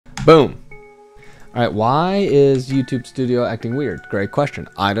Boom. All right, why is YouTube Studio acting weird? Great question.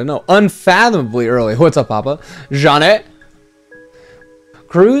 I don't know. Unfathomably early. What's up, Papa? Jeanette.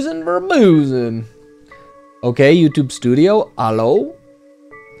 Cruising for boozing. Okay, YouTube Studio. Hello?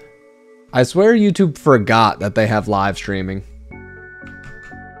 I swear YouTube forgot that they have live streaming.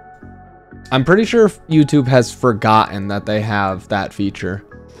 I'm pretty sure YouTube has forgotten that they have that feature.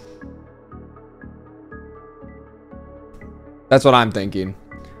 That's what I'm thinking.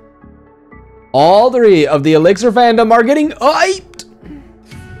 All three of the Elixir fandom are getting hyped.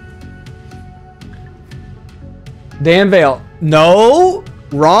 Dan Vale. No.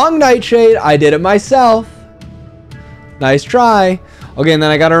 Wrong, Nightshade. I did it myself. Nice try. Okay, and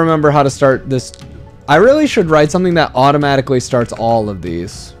then I gotta remember how to start this. I really should write something that automatically starts all of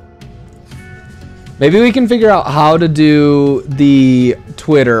these. Maybe we can figure out how to do the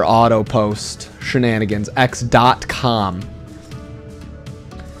Twitter auto post shenanigans. X.com.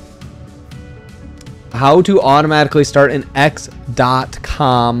 How to automatically start an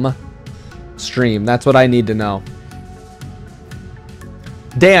X.com stream. That's what I need to know.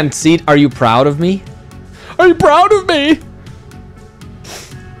 Dan, are you proud of me? Are you proud of me?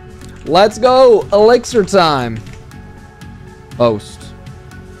 Let's go. Elixir time. Post.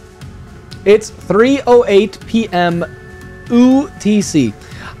 It's 3:08 p.m. UTC.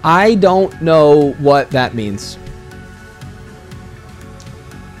 I don't know what that means.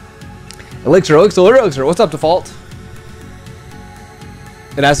 Elixir. What's up, Default?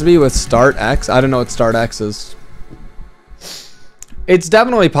 It has to be with Start X. I don't know what Start X is. It's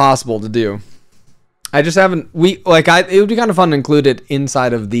definitely possible to do. I just haven't. It would be kind of fun to include it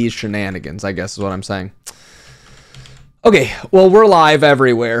inside of these shenanigans, I guess is what I'm saying. Okay, well, we're live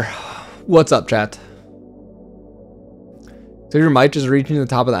everywhere. What's up, chat? So your mic is reaching the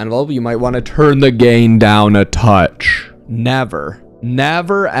top of the envelope. You might want to turn the gain down a touch. Never,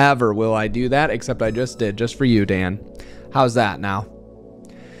 ever will I do that, except I just did, just for you, Dan. How's that now?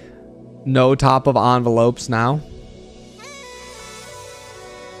 No top of envelopes now.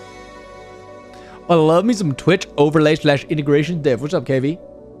 I love me some Twitch overlay / integration div. What's up, KV?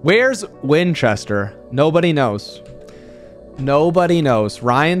 Where's Winchester? Nobody knows. Nobody knows.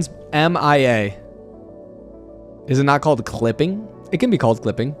 Ryan's MIA. Is it not called clipping? It can be called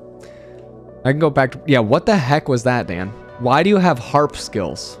clipping. I can go back to... Yeah, what the heck was that, Dan? Why do you have harp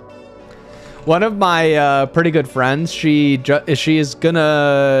skills? One of my pretty good friends, she is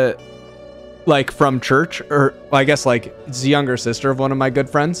gonna... Like, from church, or I guess, like, it's the younger sister of one of my good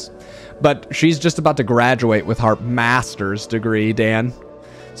friends. But she's just about to graduate with her master's degree, Dan.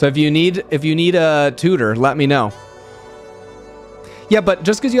 So if you need a tutor, let me know. Yeah, but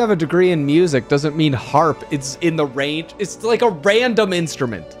just because you have a degree in music doesn't mean harp. It's in the range. It's like a random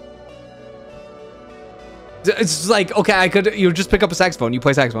instrument. It's like, okay, you just pick up a saxophone. You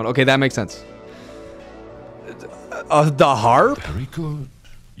play saxophone. Okay, that makes sense. The harp? Very good.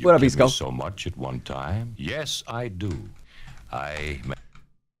 You What up, give Isco? me so much at one time. Yes, I do.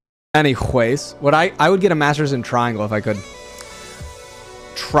 Anyways, I would get a master's in triangle if I could.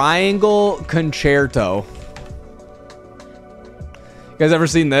 Triangle concerto. You guys ever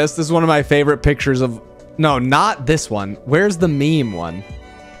seen this? This is one of my favorite pictures of... No, not this one. Where's the meme one?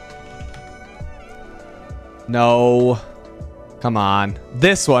 No. Come on.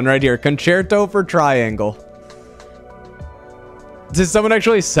 This one right here. Concerto for triangle. Did someone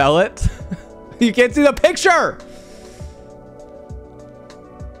actually sell it? You can't see the picture!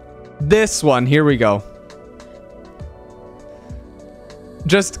 This one, here we go.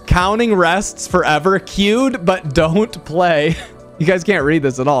 Just counting rests forever, queued, but don't play. You guys can't read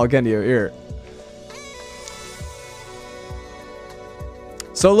this at all, can you? Here.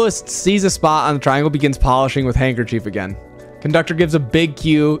 Soloist sees a spot on the triangle, begins polishing with handkerchief again. Conductor gives a big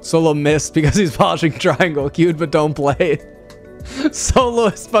cue. Solo missed because he's polishing triangle. Queued, but don't play.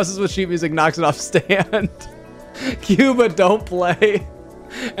 Soloist fusses with sheet music, knocks it off stand. Cue, but don't play.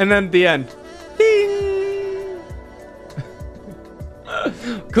 And then at the end. Ding!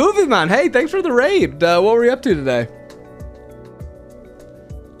 Koofy man, hey, thanks for the raid. What were you up to today?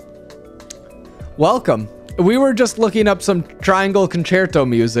 Welcome. We were just looking up some triangle concerto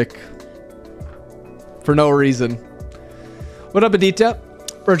music. For no reason. What up, Aditya?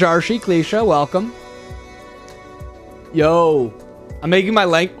 Rajarshi, Klisha, welcome. Yo, I'm making my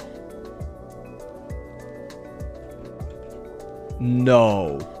length.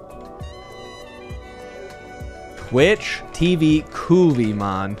 No. Twitch TV Koofy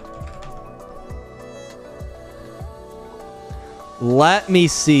man. Let me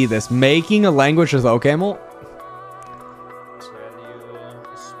see this. Making a language with OCaml.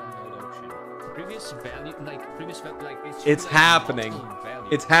 It's happening.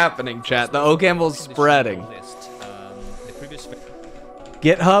 It's happening, chat. The Ocamble's spreading.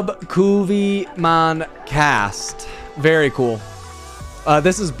 GitHub Kuviman cast. Very cool.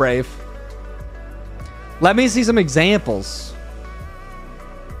 This is brave. Let me see some examples.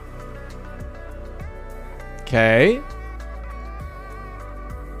 Okay.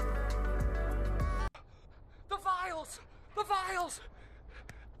 The files! The files!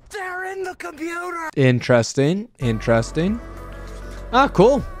 They're in the computer! Interesting. Interesting. Ah,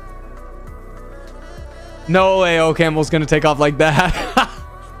 cool. No way Ocamble's gonna take off like that.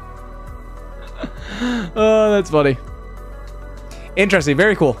 Oh, that's funny. Interesting.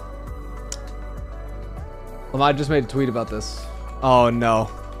 Very cool. Well, I just made a tweet about this. Oh, no.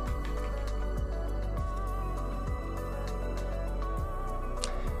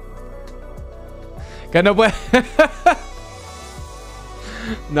 Got no way.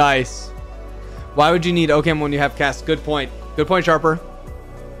 Nice. Why would you need Ocamble when you have cast? Good point. Good point, Sharper.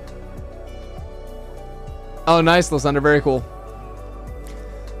 Oh, nice, Lysander. Very cool.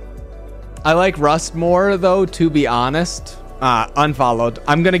 I like Rust more, though, to be honest. Unfollowed.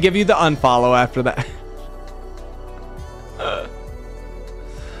 I'm going to give you the unfollow after that.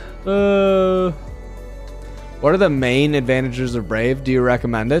 What are the main advantages of Brave? Do you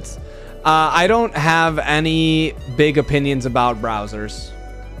recommend it? I don't have any big opinions about browsers.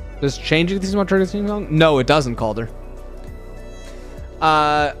 Does changing these more trading? No, it doesn't, Calder.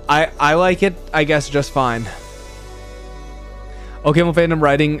 I like it, I guess, just fine. Okay, well, fandom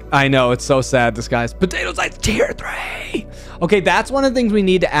writing. I know, it's so sad, this guy's Potato Size tier 3. Okay, that's one of the things we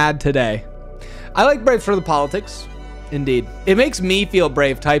need to add today. I like Brave for the politics. Indeed. It makes me feel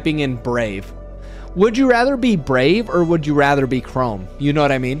brave typing in Brave. Would you rather be Brave or would you rather be Chrome? You know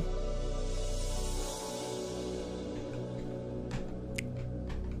what I mean?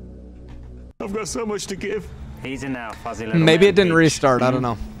 I've got so much to give. Easy now, fuzzy little Maybe it didn't man. restart. I don't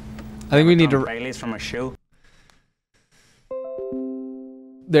know. I think we need to... Baileys from a shoe.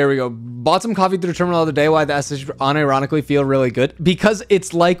 There we go. Bought some coffee through the terminal the other day. Why the SSH unironically feel really good? Because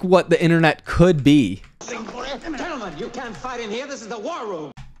it's like what the internet could be. Gentlemen, you can't fight in here. This is the war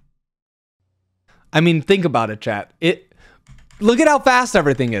room. I mean, think about it, chat. Look at how fast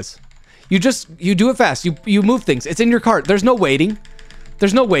everything is. You do it fast. You move things. It's in your cart. There's no waiting.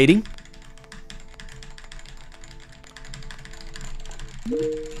 There's no waiting.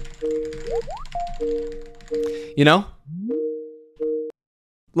 You know?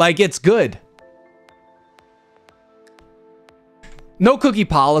 Like, it's good. No cookie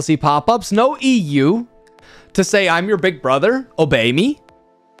policy pop-ups. No EU to say I'm your big brother. Obey me.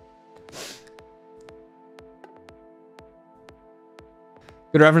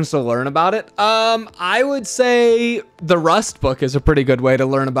 Good reference to learn about it. I would say the Rust book is a pretty good way to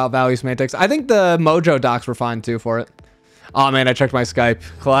learn about value semantics. I think the Mojo docs were fine too for it. Oh man, I checked my Skype.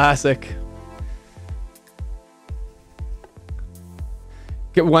 Classic.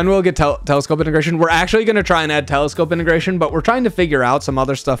 When we'll get telescope integration, we're actually going to try and add telescope integration, but we're trying to figure out some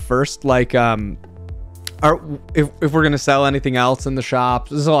other stuff first, like if we're going to sell anything else in the shop.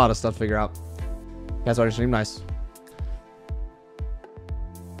 There's a lot of stuff to figure out. That's already seem nice.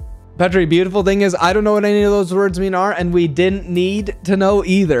 Petri, beautiful thing is I don't know what any of those words mean are, and we didn't need to know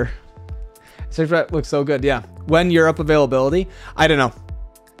either. That looks so good. Yeah. When Europe availability, I don't know.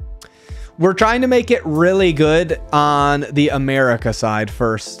 We're trying to make it really good on the America side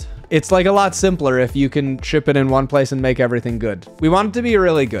first. It's like a lot simpler if you can ship it in one place and make everything good. We want it to be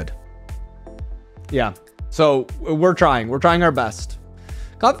really good. Yeah. So we're trying our best.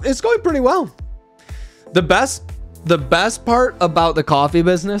 It's going pretty well. The best part about the coffee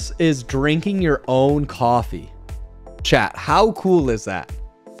business is drinking your own coffee. Chat, how cool is that?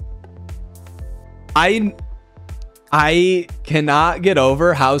 I cannot get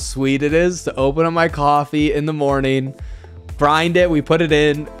over how sweet it is to open up my coffee in the morning, grind it, we put it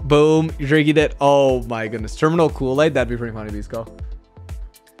in, boom, you're drinking it. Oh my goodness. Terminal Kool-Aid, that'd be pretty funny, Bisco.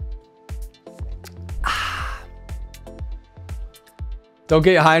 Don't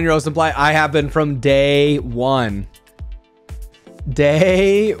get high on your own supply. I have been from day one.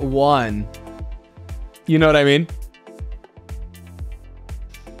 Day one. You know what I mean?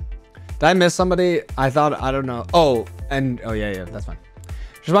 Did I miss somebody? I don't know. Oh, yeah, that's fine.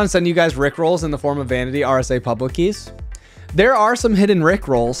 Just want to send you guys Rickrolls in the form of vanity RSA public keys. There are some hidden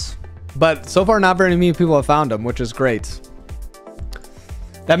Rickrolls, but so far not very many people have found them, which is great.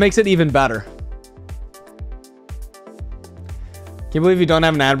 That makes it even better. Can't believe you don't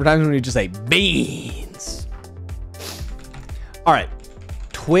have an advertisement when you just say beans. All right,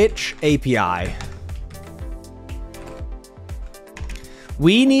 Twitch API.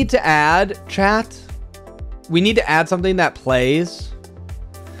 We need to add, chat. We need to add something that plays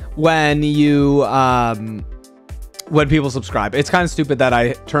when you when people subscribe. It's kind of stupid that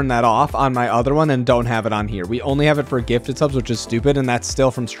I turn that off on my other one and don't have it on here. We only have it for gifted subs, which is stupid, and that's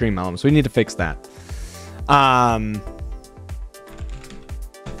still from Stream Elements. So we need to fix that.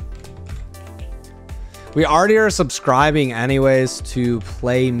 We already are subscribing anyways to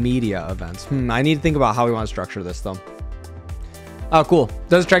play media events. I need to think about how we want to structure this though. Oh, cool.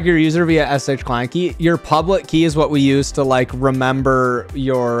 Does it track your user via SSH client key? Your public key is what we use to like remember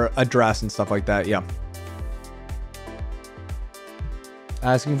your address and stuff like that. Yeah.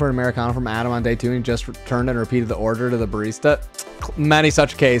 Asking for an Americano from Adam on day 2 and he just returned and repeated the order to the barista. Many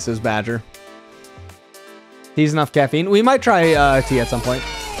such cases, Badger. He's enough caffeine. We might try tea at some point.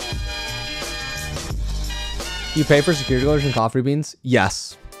 You pay for security guards and coffee beans?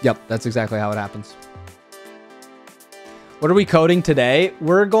 Yes. Yep, that's exactly how it happens. What are we coding today?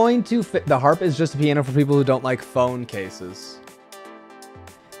 We're going to fit. The harp is just a piano for people who don't like phone cases.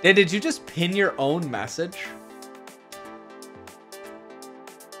 Did you just pin your own message?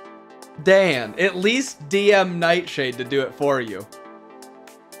 Dan, at least DM Nightshade to do it for you.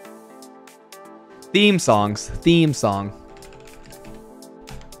 Theme songs. Theme song.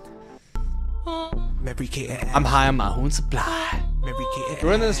 I'm high on my own supply.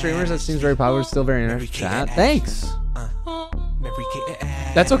 You're one of the streamers that seems very popular, still very interesting. Chat. Thanks.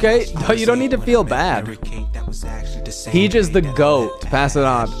 That's okay. You don't need to feel bad. Peach is the GOAT. Pass it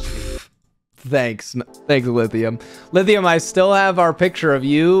on. Thanks. Thanks, Lithium. Lithium, I still have our picture of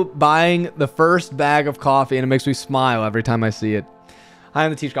you buying the first bag of coffee, and it makes me smile every time I see it. High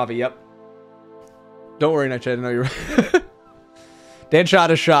on the Teach coffee. Yep. Don't worry, Nightshade. I know you're Dan shot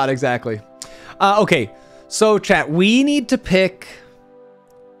a shot. Exactly. Okay. So, chat, we need to pick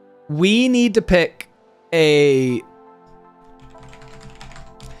a...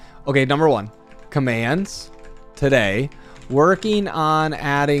 Okay, number 1. Commands. Today. Working on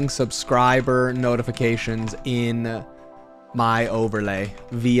adding subscriber notifications in my overlay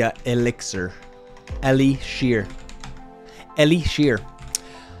via Elixir. Ellie Shear.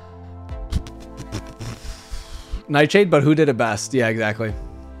 Nightshade, but who did it best? Yeah, exactly.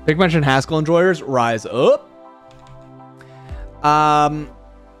 Pick mention Haskell enjoyers. Rise up.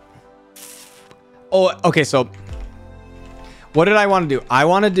 Oh, okay, so what did I want to do? I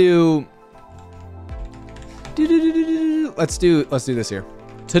want to do... Let's do this here.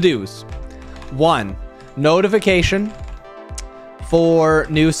 To-dos. 1. Notification for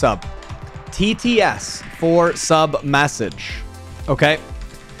new sub. TTS for sub message. Okay?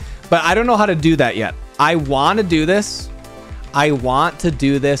 But I don't know how to do that yet. I want to do this. I want to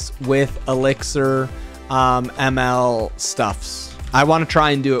do this with Elixir ML stuffs. I want to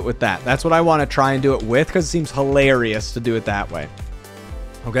try and do it with that. That's what I want to try and do it with because it seems hilarious to do it that way.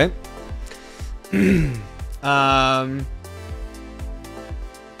 Okay?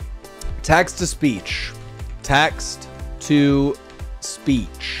 Text to speech. Text to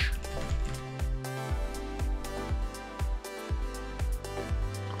speech.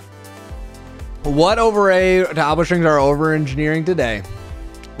 What overlay establishings are over engineering today?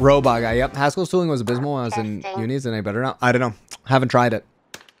 Robot guy. Yep. Haskell's tooling was abysmal when I was in uni. Is it any better now? I don't know. Haven't tried it.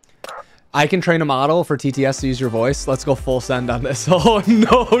 I can train a model for TTS to use your voice. Let's go full send on this. Oh,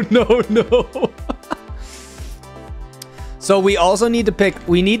 no. So we also need to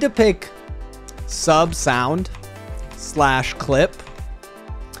pick, sub sound / clip for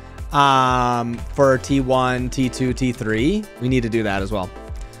T1, T2, T3. We need to do that as well.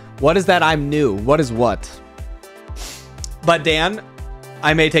 What is that? I'm new. What is what? But Dan,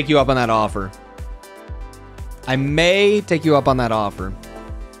 I may take you up on that offer.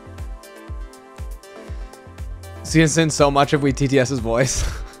 Since so much if we TTS his voice.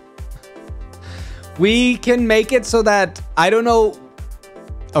 We can make it so that, I don't know.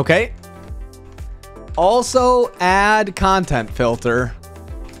 Okay. Also add content filter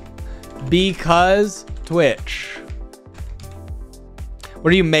because Twitch.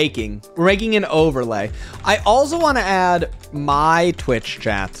 What are you making? We're making an overlay. I also want to add my Twitch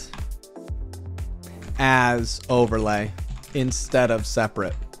chat as overlay instead of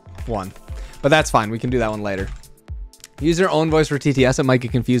separate one. But that's fine. We can do that one later. Use your own voice for TTS. It might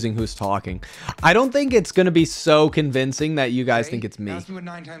get confusing who's talking. I don't think it's going to be so convincing that you guys think it's me. Ask me what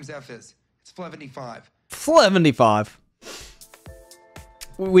 9 times F is. It's 75. 75.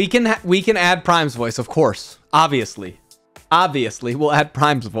 We can add Prime's voice, of course. Obviously, we'll add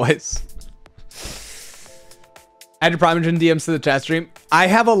Prime's voice. Add your Prime engine DMs to the chat stream. I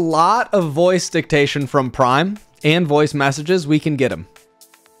have a lot of voice dictation from Prime and voice messages. We can get him.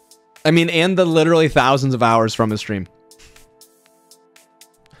 I mean, and the literally thousands of hours from his stream.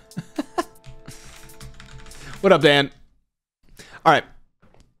 What up, Dan? All right.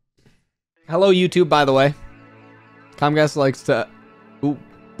 Hello, YouTube, by the way. Comcast likes to... Ooh,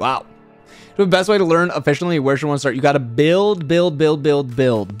 wow. The best way to learn efficiently where should one start? You got to build.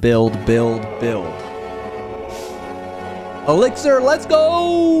 Elixir, let's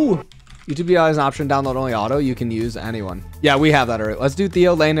go! YouTube BI is an option. Download only auto. You can use anyone. Yeah, we have that already. Let's do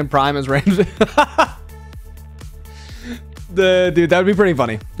Theo, Lane, and Prime as range. Dude, that would be pretty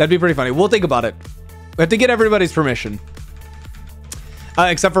funny. That'd be pretty funny. We'll think about it. We have to get everybody's permission.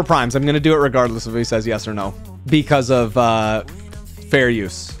 Except for Primes. I'm going to do it regardless if he says yes or no. Because of fair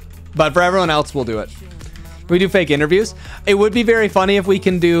use. But for everyone else, we'll do it. We do fake interviews. It would be very funny if we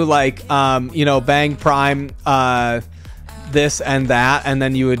can do like, you know, bang Prime, this and that. And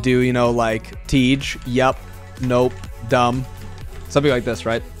then you would do, you know, like Tej, yep, nope, dumb. Something like this,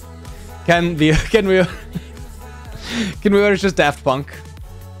 right? Can we order just Daft Punk?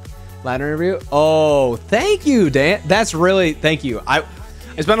 Ladder interview? Oh, thank you, Dan. That's really, thank you. I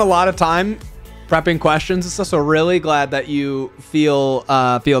spent a lot of time prepping questions and stuff, so really glad that you feel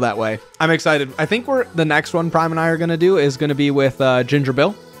that way. I'm excited. I think the next one Prime and I are gonna do is gonna be with Ginger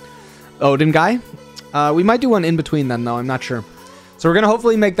Bill, Odin guy. We might do one in between then, though. I'm not sure. So we're gonna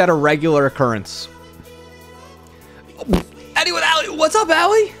hopefully make that a regular occurrence. Anyway, Allie, what's up,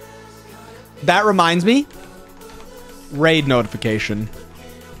 Allie? That reminds me. Raid notification.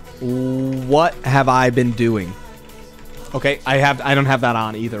 What have I been doing? Okay, I don't have that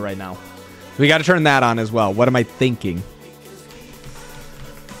on either right now. We got to turn that on as well. What am I thinking?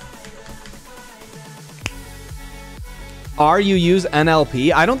 Are you use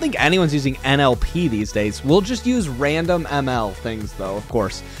NLP? I don't think anyone's using NLP these days. We'll just use random ML things, though, of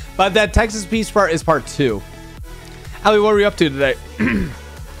course. But that Texas piece part is part 2. Allie, what are we up to today?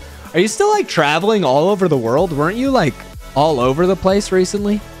 Are you still, like, traveling all over the world? Weren't you, like, all over the place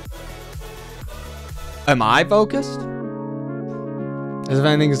recently? Am I focused? As if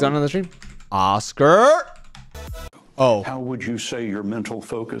anything is done on the stream? Oscar? Oh. How would you say your mental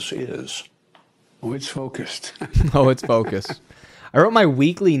focus is? Oh, it's focused. Oh, it's focused. I wrote my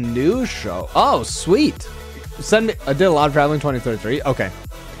weekly news show. Oh, sweet. Send me. I did a lot of traveling 2033. Okay.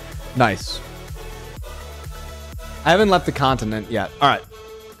 Nice. I haven't left the continent yet. All right.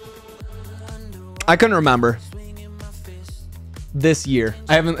 I couldn't remember. This year.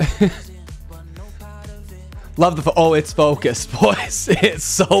 I haven't. Love the. Oh, it's focused, boys. It's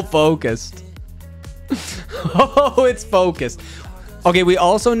so focused. Oh, it's focused. Okay, we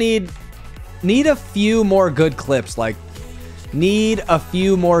also need a few more good clips. Like, need a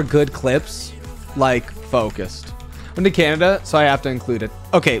few more good clips. Like, focused. I'm to Canada, so I have to include it.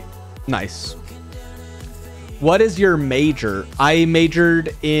 Okay, nice. What is your major? I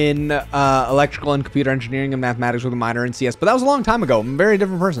majored in electrical and computer engineering and mathematics with a minor in CS, but that was a long time ago. I'm a very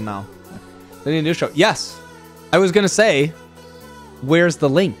different person now. They need a new show. Yes. I was going to say, where's the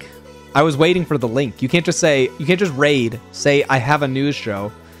link? I was waiting for the link. You can't just raid, say, I have a news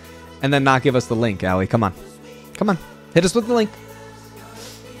show, and then not give us the link, Allie. Come on. Come on. Hit us with the link.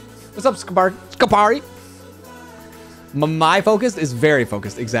 What's up, Scapari? My focus is very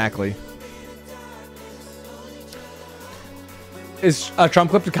focused. Exactly. Is a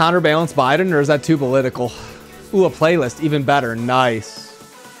Trump clip to counterbalance Biden, or is that too political? Ooh, a playlist. Even better. Nice.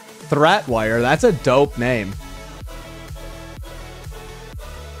 Threatwire. That's a dope name.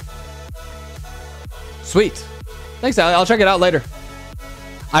 Sweet. Thanks, Allie. I'll check it out later.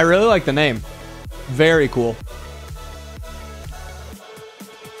 I really like the name. Very cool.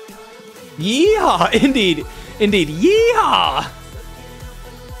 Yeehaw! Indeed. Indeed. Yeehaw!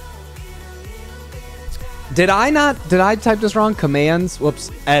 Did I type this wrong? Commands? Whoops.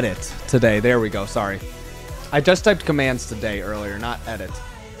 Edit today. There we go. Sorry. I just typed commands today earlier, not edit.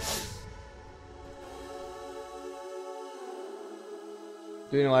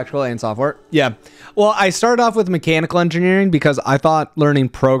 Doing electrical and software? Yeah. Well, I started off with mechanical engineering because I thought learning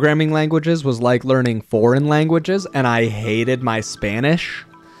programming languages was like learning foreign languages, and I hated my Spanish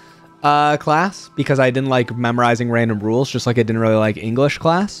class because I didn't like memorizing random rules, just like I didn't really like English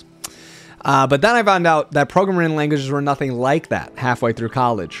class. But then I found out that programming languages were nothing like that halfway through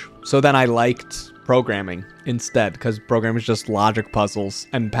college. So then I liked programming instead, because programming is just logic puzzles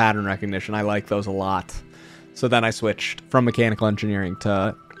and pattern recognition. I like those a lot. So then I switched from mechanical engineering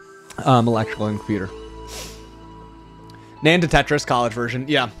to electrical and computer. Nan to Tetris college version.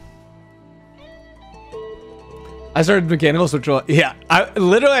 Yeah. I started mechanical, switch. Yeah.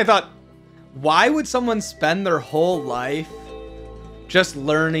 I thought, why would someone spend their whole life just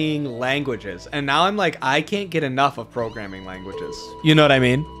learning languages? And now I'm like, I can't get enough of programming languages. You know what I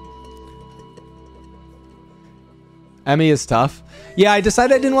mean? Emmy is tough. Yeah, I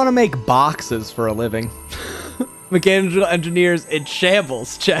decided I didn't want to make boxes for a living. Mechanical engineers in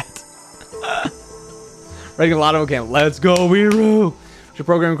shambles, chat. Writing a lot of camp. Let's go, Weiroo. Your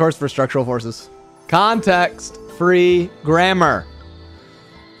programming course for structural forces. Context-free grammar.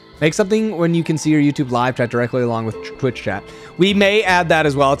 Make something when you can see your YouTube live chat directly along with Twitch chat. We may add that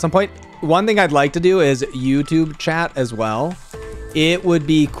as well at some point. One thing I'd like to do is YouTube chat as well. It would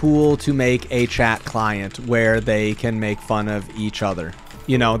be cool to make a chat client where they can make fun of each other.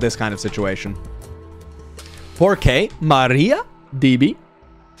 You know, this kind of situation. Porque Maria DB.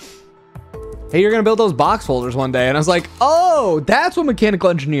 Hey, you're going to build those box folders one day. And I was like, oh, that's what mechanical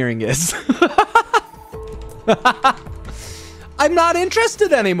engineering is. I'm not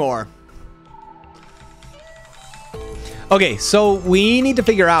interested anymore. Okay, so we need to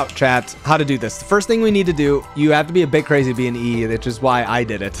figure out, chat, how to do this. The first thing we need to do, you have to be a bit crazy to be an E, which is why I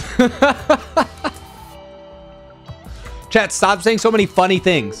did it. Chat, stop saying so many funny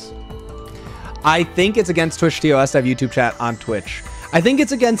things. I think it's against Twitch TOS to have YouTube chat on Twitch. I think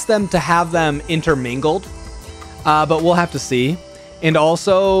it's against them to have them intermingled, but we'll have to see. And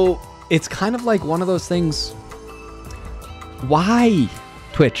also, it's kind of like one of those things. Why,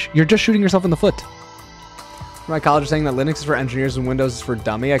 Twitch? You're just shooting yourself in the foot. My college is saying that Linux is for engineers and Windows is for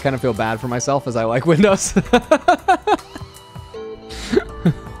dummy. I kind of feel bad for myself as I like Windows.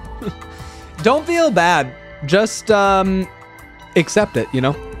 Don't feel bad. Just accept it, you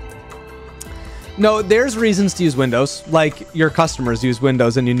know? No, there's reasons to use Windows. Like your customers use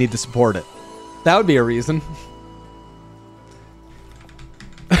Windows and you need to support it. That would be a reason.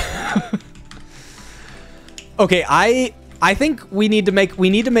 Okay, I think we need to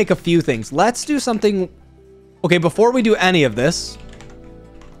make a few things. Let's do something. Okay, before we do any of this,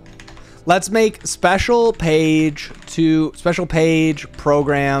 let's make special page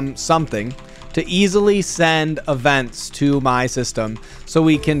program something to easily send events to my system so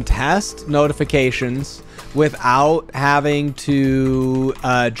we can test notifications without having to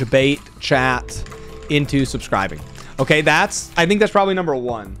debate chat into subscribing. Okay, I think that's probably number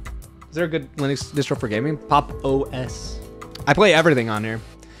one. Is there a good Linux distro for gaming? Pop OS. I play everything on here.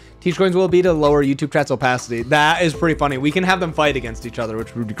 Teach coins will be to lower YouTube chat's opacity. That is pretty funny. We can have them fight against each other,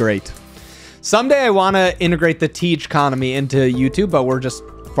 which would be great. Someday I want to integrate the Teach economy into YouTube, but we're just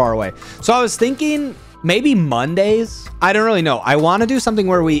far away. So I was thinking maybe Mondays. I don't really know. I want to do something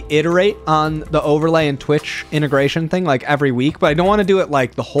where we iterate on the overlay and Twitch integration thing like every week, but I don't want to do it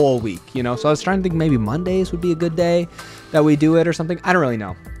like the whole week, you know? So I was trying to think maybe Mondays would be a good day that we do it or something. I don't really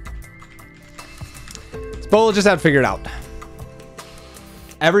know. But we'll just have to figure it out.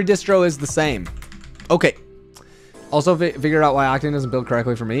 Every distro is the same. Okay. Also figured out why Octane doesn't build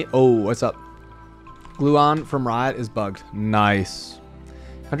correctly for me. Oh, what's up? Gluon from Riot is bugged. Nice.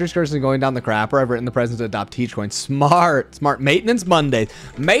 Country Skirts is going down the crapper. I've written the president to adopt Teachcoin. Smart. Maintenance Mondays.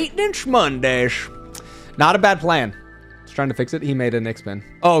 Maintenance Mondays. Not a bad plan. Just trying to fix it. He made an X-Pin.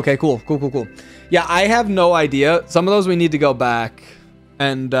 Oh, okay, cool. Yeah, I have no idea. Some of those we need to go back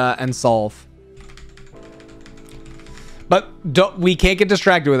and solve. But we can't get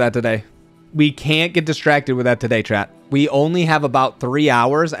distracted with that today. We can't get distracted with that today, chat. We only have about 3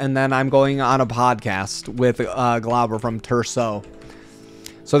 hours, and then I'm going on a podcast with Glauber from Terso.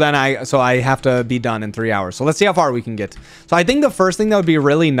 So I have to be done in 3 hours. So let's see how far we can get. So I think the first thing that would be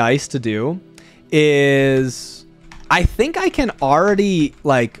really nice to do is I think I can already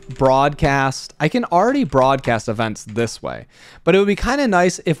broadcast. I can already broadcast events this way, but it would be kind of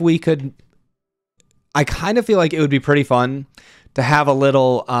nice if we could. I kind of feel like it would be pretty fun to have a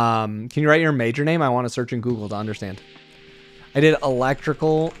little, can you write your major name? I want to search in Google to understand. I did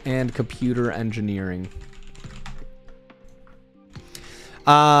electrical and computer engineering.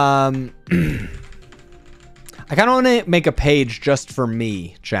 I kind of want to make a page just for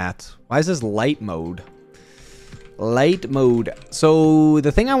me, chat. Why is this light mode? Light mode. So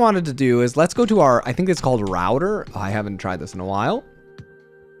the thing I wanted to do is let's go to our, I think it's called router. I haven't tried this in a while.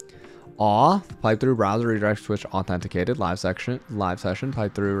 Pipe through browser redirects Twitch authenticated live session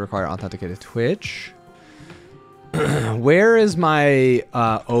pipe through require authenticated Twitch. Where is my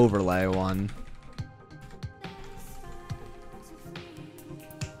overlay one?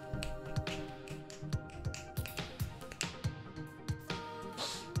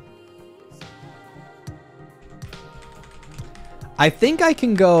 I think I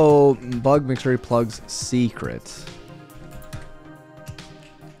can go bug mixture plugs secret.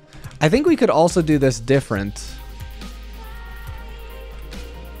 I think we could also do this different.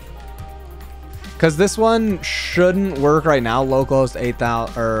 Because this one shouldn't work right now. Localhost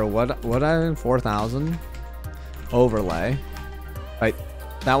 8,000 or what I mean 4,000 overlay. Right,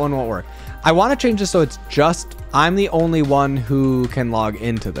 that one won't work. I want to change this so it's just I'm the only one who can log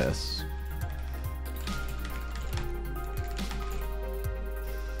into this.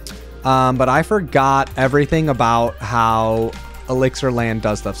 But I forgot everything about how Elixir Land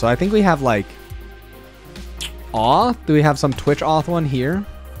does stuff. So I think we have like auth. Do we have some Twitch auth one here?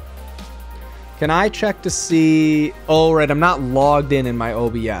 Can I check to see? Oh, right. I'm not logged in my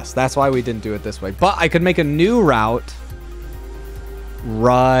OBS. That's why we didn't do it this way. But I could make a new route.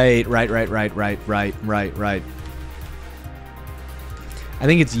 Right. I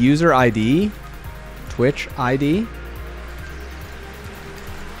think it's user ID, Twitch ID.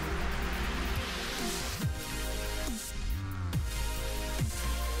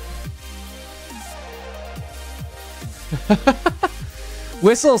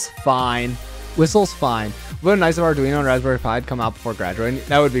 Whistle's fine. Whistle's fine. Would a nice of Arduino and Raspberry Pi come out before graduating?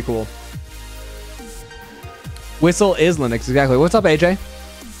 That would be cool. Whistle is Linux, exactly. What's up, AJ?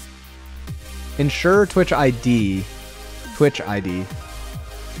 Ensure Twitch ID. Twitch ID.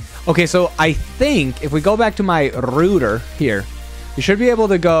 Okay, so I think if we go back to my router here, you should be able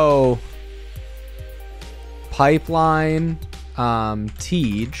to go pipeline,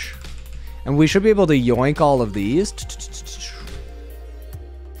 Teej, and we should be able to yoink all of these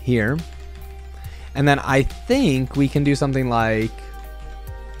here. And then I think we can do something like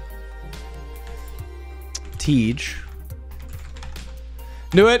Teej.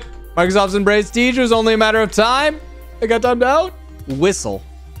 Knew it. Microsoft's embraced Teej. It was only a matter of time. It got timed out. Whistle.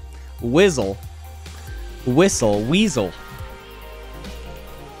 Whizzle. Whistle. Weasel.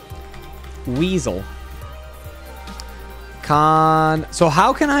 Weasel. So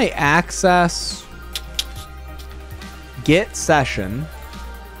how can I access Git session?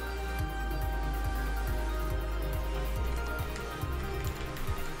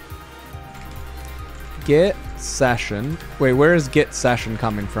 Git session. Wait, where is Git session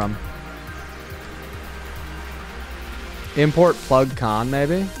coming from? Import plug con,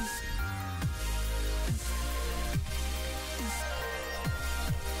 maybe?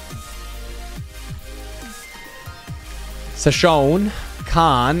 Session,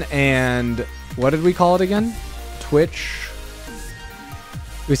 con, and what did we call it again? Twitch.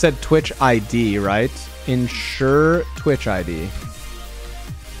 We said Twitch ID, right? Ensure Twitch ID.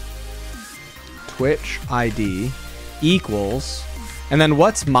 Twitch ID equals, and then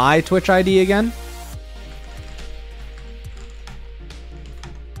what's my Twitch ID again?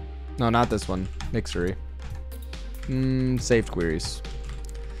 No, not this one. Mixery. Saved queries.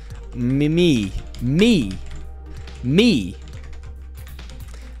 Me.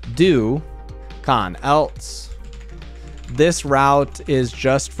 Do con else. This route is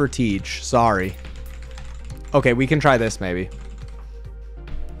just for Teej. Sorry. Okay, we can try this maybe.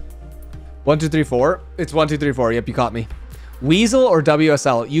 1, 2, 3, 4. It's 1, 2, 3, 4. Yep, you caught me. Weasel or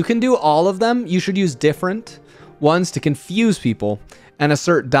WSL. You can do all of them. You should use different ones to confuse people and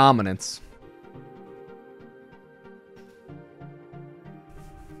assert dominance.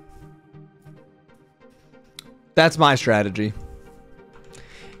 That's my strategy.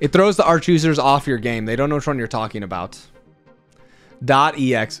 It throws the arch users off your game. They don't know which one you're talking about.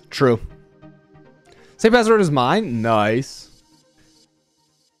 .ex. True. Same password as mine. Nice.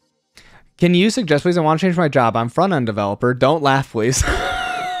 Can you suggest, please? I want to change my job. I'm front-end developer. Don't laugh, please.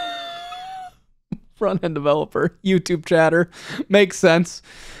 Front-end developer. YouTube chatter. Makes sense.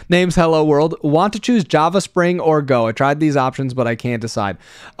 Name's Hello World. Want to choose Java, Spring, or Go? I tried these options, but I can't decide.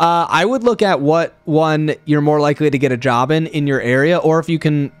 I would look at what one you're more likely to get a job in your area, or if you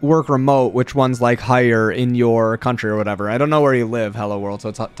can work remote, which one's like higher in your country or whatever. I don't know where you live, Hello World, so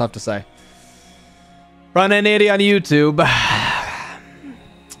it's tough to say. Front-end idiot on YouTube.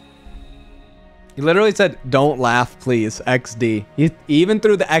 He literally said, don't laugh, please. XD. He even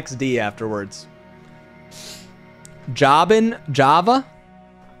threw the XD afterwards. Jobbin? Java?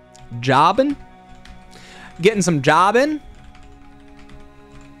 Jobbin? Getting some jobbin?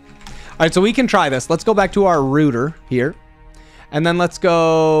 All right, so we can try this. Let's go back to our router here. And then let's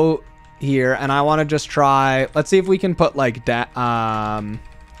go here. And I want to just try... Let's see if we can put like dashboard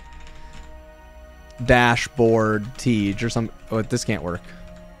Teej or something. Oh, this can't work.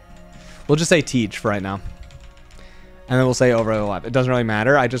 We'll just say Teej for right now. And then we'll say overlay live. It doesn't really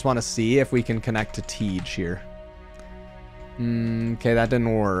matter. I just want to see if we can connect to Teej here. Okay, that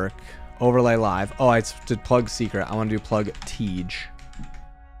didn't work. Overlay live. Oh, I did plug secret. I want to do plug Teej.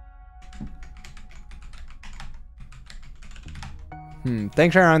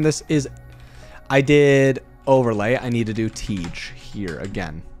 Thanks, Sharon. This is... I did overlay. I need to do Teej here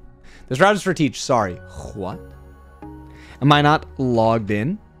again. This route is for Teej. Sorry. What? Am I not logged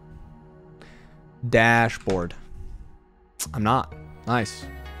in? Dashboard. I'm not. Nice.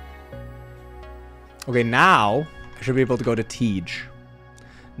 Okay, now I should be able to go to Teej.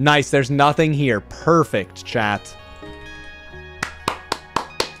 Nice. There's nothing here. Perfect, chat.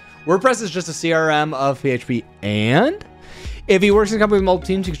 WordPress is just a CRM of PHP. And if he works in a company with multiple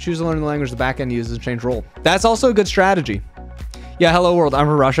teams, you can choose to learn the language the backend uses and change role. That's also a good strategy. Yeah, hello world. I'm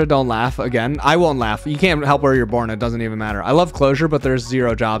from Russia. Don't laugh again. I won't laugh. You can't help where you're born. It doesn't even matter. I love Clojure, but there's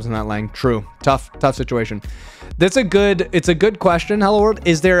 0 jobs in that lang. True. Tough situation. It's a good question, hello world.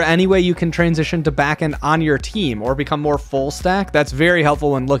 Is there any way you can transition to backend on your team or become more full stack? That's very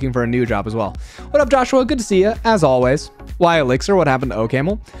helpful when looking for a new job as well. What up, Joshua? Good to see you, as always. Why Elixir? What happened to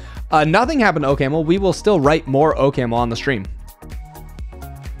OCaml? Nothing happened to OCaml. We will still write more OCaml on the stream.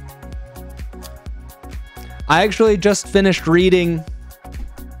 I actually just finished reading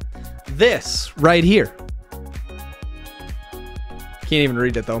this right here. Can't even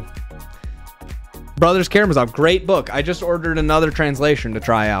read it though. Brothers Karamazov, great book. I just ordered another translation to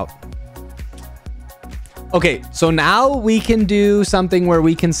try out. Okay, so now we can do something where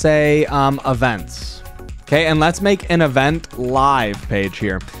we can say events. Okay, and let's make an event live page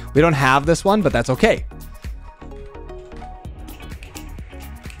here. We don't have this one, but that's okay.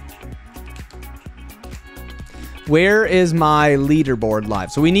 Where is my leaderboard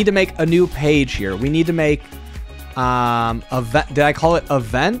live? So we need to make a new page here. We need to make event. Did I call it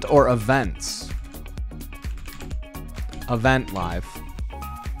event or events? Event live.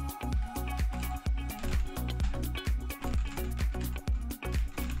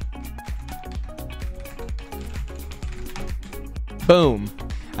 Boom.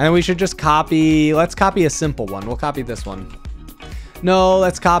 And then we should just copy. Let's copy a simple one. We'll copy this one. No,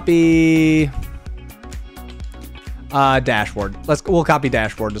 let's copy dashboard. We'll copy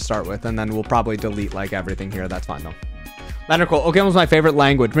dashboard to start with, and then we'll probably delete like everything here. That's fine though. Latin cool. OCaml was my favorite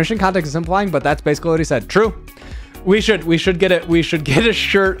language. Mission context is simplifying, but that's basically what he said. True. We should get it. We should get a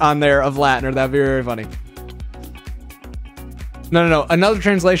shirt on there of Latin. That'd be very funny. No. Another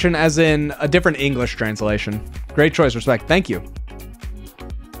translation, as in a different English translation. Great choice. Respect. Thank you.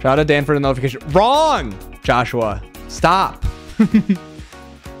 Shout out to Dan for the notification. Wrong, Joshua. Stop.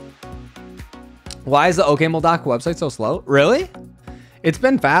 Why is the OCaml doc website so slow? Really? It's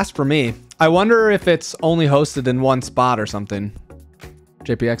been fast for me. I wonder if it's only hosted in one spot or something.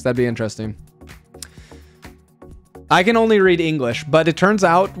 JPX, that'd be interesting. I can only read English, but it turns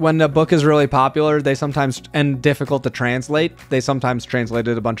out when a book is really popular, they sometimes, and difficult to translate, they sometimes translate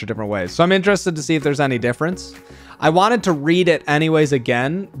it a bunch of different ways. So I'm interested to see if there's any difference. I wanted to read it anyways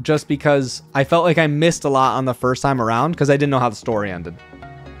again, just because I felt like I missed a lot on the first time around because I didn't know how the story ended.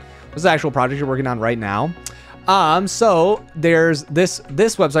 This is the actual project you're working on right now. So there's this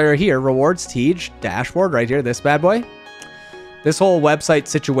website right here, Rewards Teach dashboard right here, this bad boy. This whole website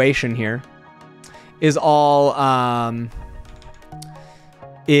situation here is all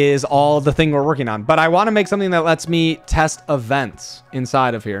the thing we're working on. But I want to make something that lets me test events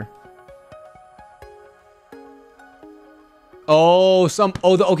inside of here. Oh,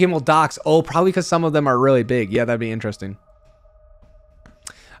 the OCaml docs. Oh, probably because some of them are really big. Yeah, that'd be interesting.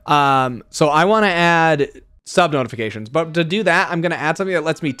 So I want to add sub notifications, but to do that, I'm going to add something that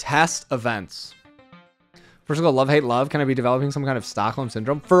lets me test events. First of all, love, hate, love. Can I be developing some kind of Stockholm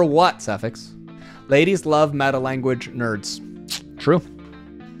syndrome? For what, Cephix? Ladies love meta language nerds. True.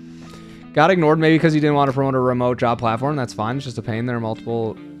 Got ignored maybe because you didn't want to promote a remote job platform. That's fine. It's just a pain. There are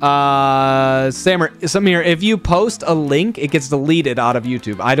multiple. Samir, if you post a link, it gets deleted out of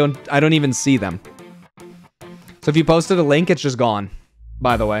YouTube. I don't even see them. So if you posted a link, it's just gone.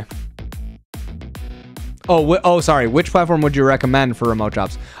 By the way. Oh, sorry. Which platform would you recommend for remote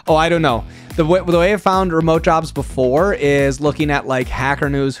jobs? Oh, I don't know. The way I found remote jobs before is looking at like Hacker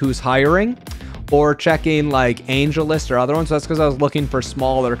News, who's hiring, or checking like AngelList or other ones. So that's because I was looking for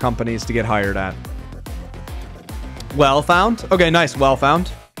smaller companies to get hired at. Well found. Okay, nice. Well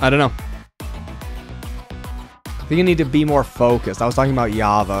found. I don't know. I think you need to be more focused. I was talking about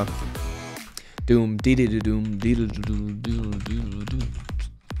Java. Doom, dee-dee-doo-doom, dee-dee-doo-doo-doo-doo-doo.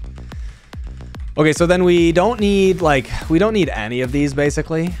 Okay, so then we don't need any of these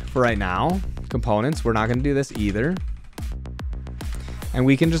basically for right now. Components, we're not going to do this either. And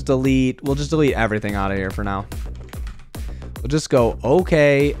we can just we'll just delete everything out of here for now. We'll just go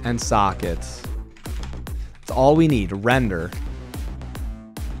okay and sockets. That's all we need, render.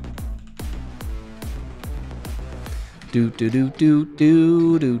 And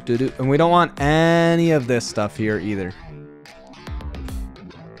we don't want any of this stuff here either.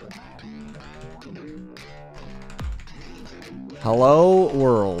 Hello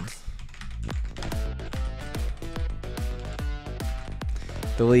world.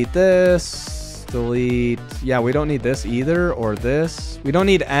 Delete this. Delete. Yeah, we don't need this either, or this. We don't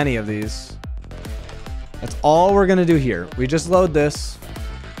need any of these. That's all we're gonna do here. We just load this.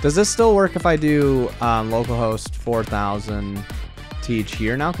 Does this still work if I do localhost 4000 teach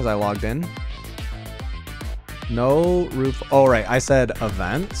here now because I logged in. No roof. Oh, right. I said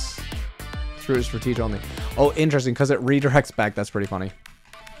events. It's for teach only. Oh, interesting, because it redirects back. That's pretty funny.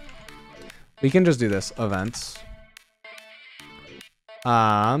 We can just do this. Events.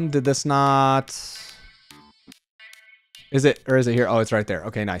 Did this not... Is it here? Oh, it's right there.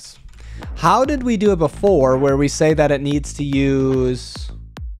 Okay, nice. How did we do it before where we say that it needs to use...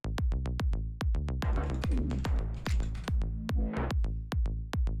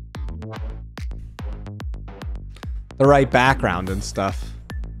 the right background and stuff?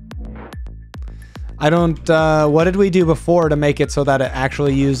 I don't, what did we do before to make it so that it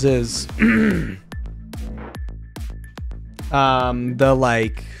actually uses, the,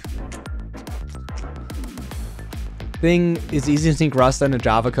 like, thing is easy to sync Rust and a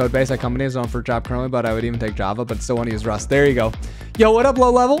Java code base. That company is on for job currently, but I would even take Java, but still want to use Rust. There you go. Yo, what up,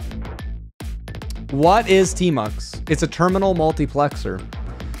 low level? What is TMUX? It's a terminal multiplexer.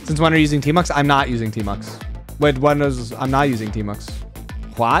 Since when are you using TMUX? I'm not using TMUX. Wait, I'm not using TMUX.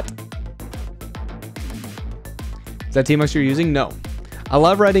 What? Is that TMUX you're using? No. I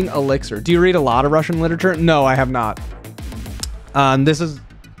love writing Elixir. Do you read a lot of Russian literature? No, I have not. This is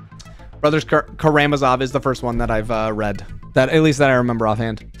Brothers Karamazov is the first one that I've read. That at least that I remember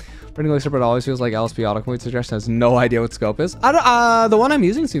offhand. Reading Elixir, but it always feels like LSP autocomplete suggestion has no idea what scope is. The one I'm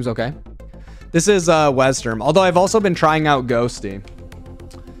using seems okay. This is Western. Although I've also been trying out Ghosty.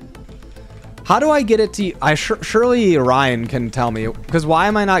 How do I get it to... surely Ryan can tell me. Because why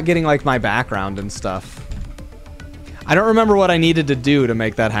am I not getting like my background and stuff? I don't remember what I needed to do to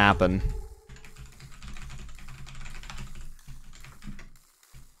make that happen.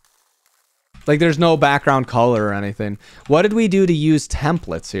 Like there's no background color or anything. What did we do to use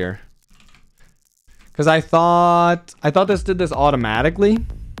templates here? Because I thought this did this automatically,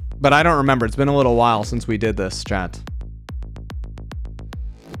 but I don't remember. It's been a little while since we did this, chat.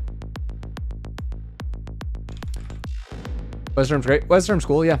 Western's great. Western's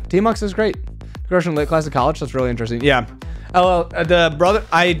cool, yeah. TMUX is great. Russian lit class at college. That's really interesting. Yeah. Oh, the brother.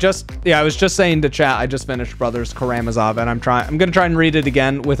 I was just saying to chat. I just finished Brothers Karamazov, and I'm gonna try and read it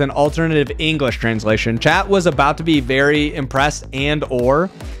again with an alternative English translation. Chat was about to be very impressed and/or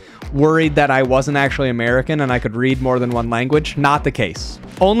worried that I wasn't actually American and I could read more than one language. Not the case.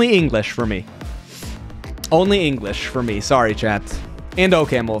 Only English for me. Only English for me. Sorry, chat. And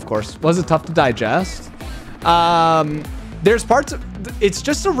OCaml, of course. Was it tough to digest? There's parts of... It's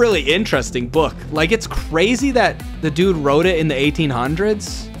just a really interesting book. Like, it's crazy that the dude wrote it in the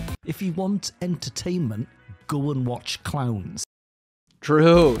 1800s. If you want entertainment, go and watch clowns.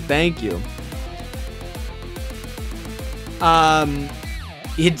 True. Thank you.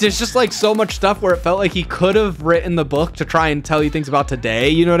 There's just like so much stuff where it felt like he could have written the book to try and tell you things about today.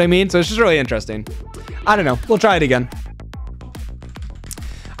 You know what I mean? So it's just really interesting. I don't know. We'll try it again.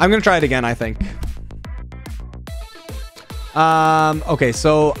 I'm going to try it again, I think. Okay,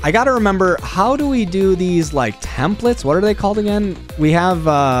 so I gotta remember, how do we do these like templates? What are they called again? We have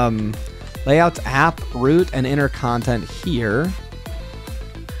layouts, app, root, and inner content here.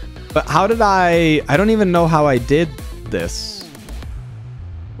 But how did I don't even know how I did this.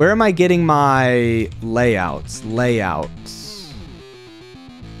 Where am I getting my layouts?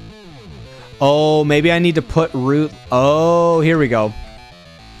 Oh, maybe I need to put root. Oh, here we go.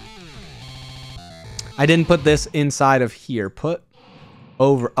 I didn't put this inside of here. Put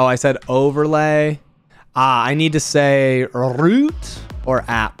over. Oh, I said overlay. I need to say root or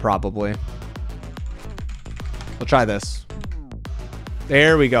app probably. We'll try this.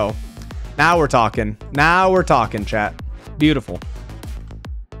 There we go. Now we're talking. Now we're talking, chat. Beautiful.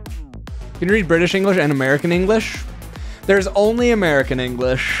 Can you read British English and American English? There's only American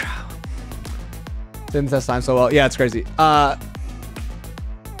English. Didn't test time so well. Yeah, it's crazy.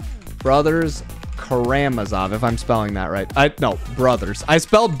 Brothers Karamazov, if I'm spelling that right. No, brothers. I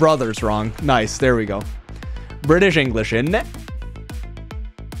spelled brothers wrong. Nice. There we go. British English, isn't it?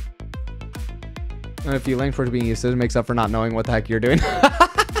 And if you link for it being used, it makes up for not knowing what the heck you're doing.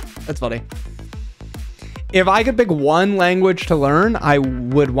 That's funny. If I could pick one language to learn, I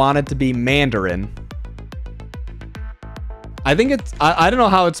would want it to be Mandarin. I think it's... I don't know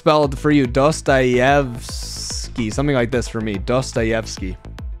how it's spelled for you. Dostoevsky. Something like this for me. Dostoevsky.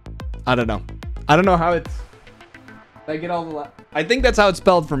 I don't know. I don't know how it's... I get all the... I think that's how it's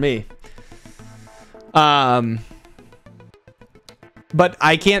spelled for me. But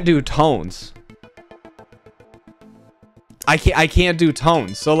I can't do tones. I can't do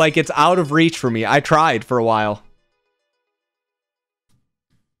tones. So like it's out of reach for me. I tried for a while.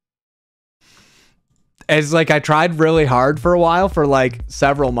 It's like I tried really hard for a while for like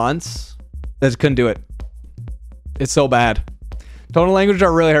several months. Just couldn't do it. It's so bad. Tonal language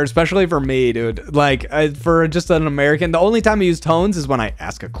are really hard, especially for me, dude. Like, for just an American, the only time I use tones is when I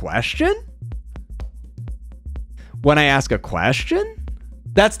ask a question. When I ask a question?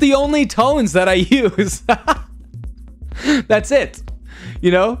 That's the only tones that I use. That's it.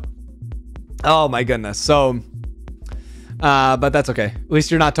 You know? Oh my goodness. So, but that's okay. At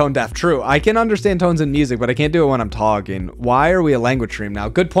least you're not tone deaf. True. I can understand tones in music, but I can't do it when I'm talking. Why are we a language stream now?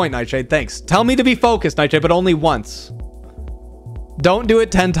 Good point, Nightshade. Thanks. Tell me to be focused, Nightshade, but only once. Don't do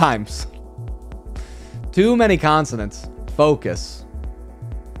it 10 times. Too many consonants. Focus.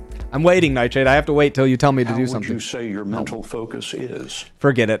 I'm waiting, Nightshade. I have to wait till you tell me to do something. How would you say your mental focus is?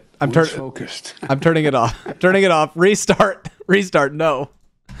 Forget it. I'm focused. I'm turning it off. Turning it off. Restart. Restart. No.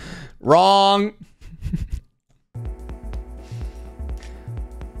 Wrong.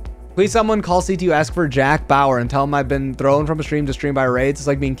 Please someone call C2, ask for Jack Bauer and tell him I've been thrown from a stream to stream by raids. It's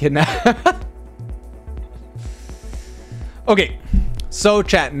like being kidnapped. Okay. So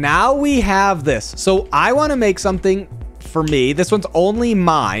chat, now we have this. So I want to make something for me. This one's only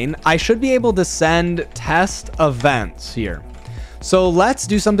mine. I should be able to send test events here. So let's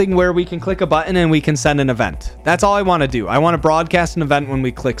do something where we can click a button and we can send an event. That's all I want to do. I want to broadcast an event when we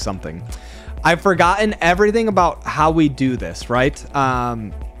click something. I've forgotten everything about how we do this, right?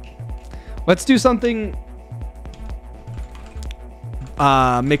 Let's do something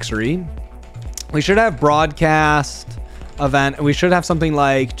mixery. We should have broadcast event, and we should have something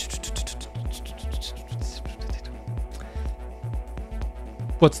like,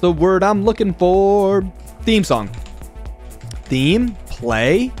 what's the word I'm looking for? Theme song. Theme,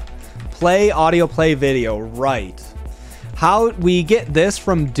 play audio, play video, right? How we get this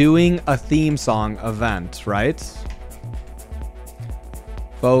from doing a theme song event, right?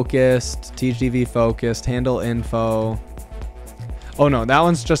 Focused, TGV focused, handle info. Oh no, that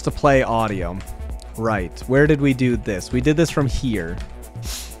one's just to play audio. Right, where did we do this? We did this from here.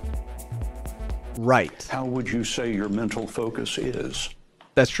 Right. How would you say your mental focus is?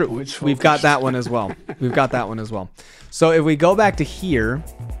 That's true. We've got that one as well. We've got that one as well. So if we go back to here,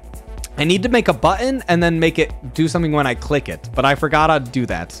 I need to make a button and then make it do something when I click it, but I forgot how to do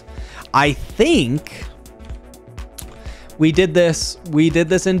that. I think we did this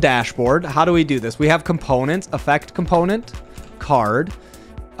in dashboard. How do we do this? We have components, effect component, card.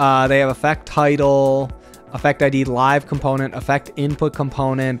 They have effect title, effect ID, live component, effect input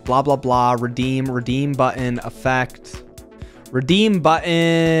component, blah, blah, blah, redeem button, effect, redeem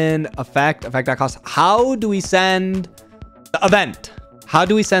button, effect.cost. How do we send the event? How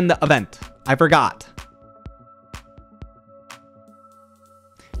do we send the event? I forgot.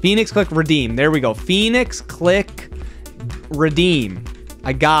 Phoenix click redeem. There we go. Phoenix click redeem.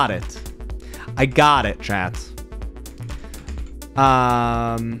 I got it. I got it, chat.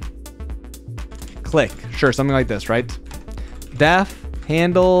 Click. Sure, something like this, right? Def,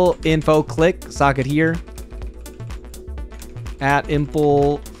 handle, info, click, socket here. At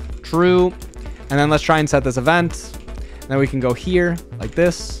impl, true. And then let's try and set this event. And then we can go here, like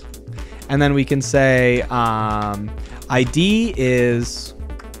this. And then we can say, ID is,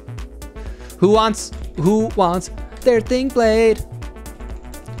 who wants their thing played?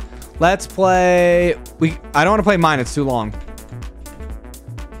 Let's play, I don't want to play mine, it's too long.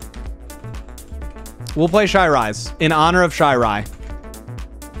 We'll play Shy Rise in honor of Shy Rai.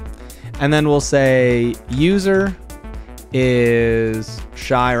 And then we'll say user is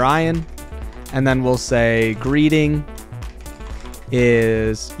Shy Ryan. And then we'll say greeting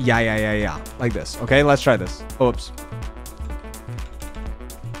is yeah. Like this. Okay, let's try this. Oops.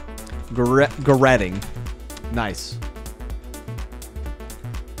 Garetting. Nice.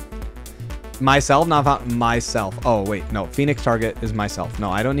 Myself, not found. Myself. Oh, wait. No. Phoenix target is myself.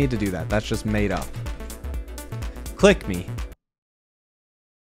 No, I don't need to do that. That's just made up. Click me.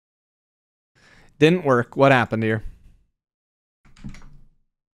 Didn't work. What happened here?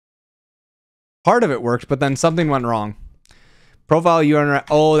 Part of it worked, but then something went wrong. Profile URL.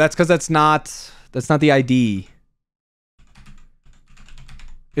 Oh, that's because that's not the ID.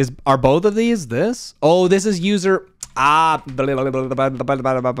 Are both of these this? Oh, this is user. This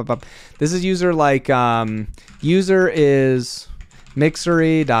is user like user is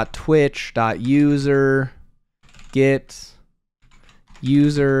mixery.twitch.user get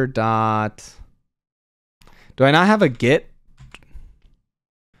user dot. Do I not have a get?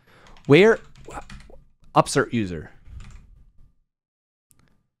 Where upsert user?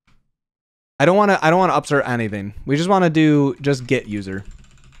 I don't want to upsert anything. We just want to do just get user.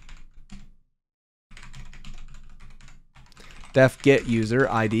 Def get user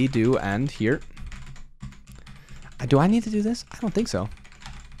ID do end here. Do I need to do this? I don't think so.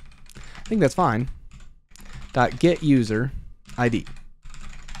 I think that's fine. Dot get user ID.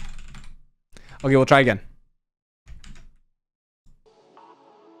 Okay, we'll try again.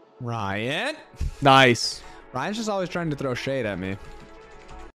 Ryan. Nice. Ryan's just always trying to throw shade at me.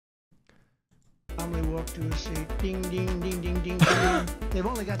 Family walk to a seat. Ding, ding, ding, ding, ding, ding. They've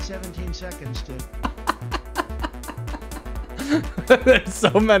only got 17 seconds to... There's so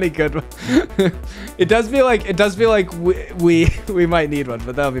many good ones. It does feel like we might need one,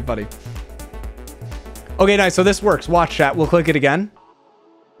 but that'll be funny. Okay, nice. So this works. Watch, chat. We'll click it again.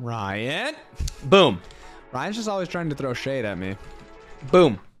 Ryan. Boom. Ryan's just always trying to throw shade at me.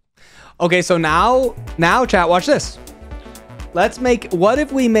 Boom. Okay, so now chat, watch this. Let's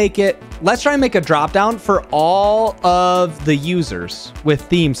try and make a drop down for all of the users with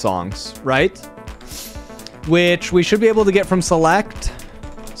theme songs, right? Which we should be able to get from select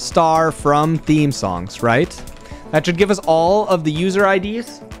star from theme songs, right? That should give us all of the user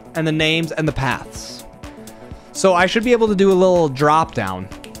IDs and the names and the paths. So I should be able to do a little drop down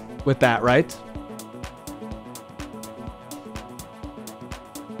with that, right?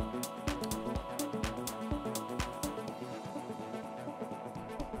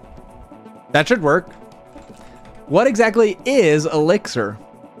 That should work. What exactly is Elixir?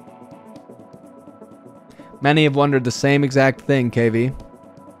 Many have wondered the same exact thing, KV.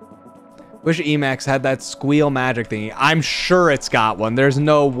 Wish Emacs had that squeal magic thingy. I'm sure it's got one. There's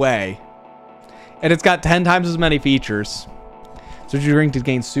no way. And it's got 10 times as many features. So you drink to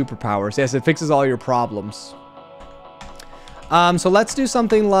gain superpowers. Yes, it fixes all your problems. So let's do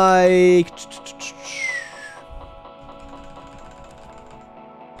something like...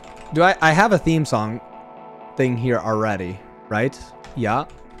 I have a theme song thing here already, right? Yeah.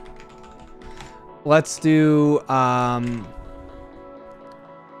 Let's do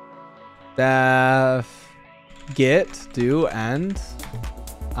def git do end.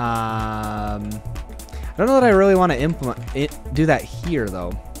 I don't know that I really want to implement it. Do that here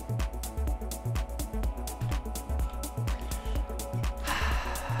though.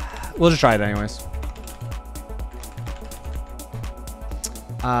 We'll just try it anyways.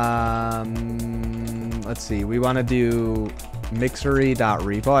 Let's see. We want to do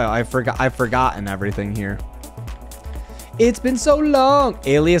mixery.repo. I've forgotten everything here. It's been so long.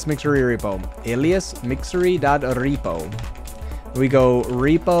 Alias mixery repo. Alias mixery.repo. We go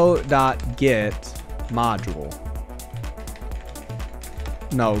repo.get module.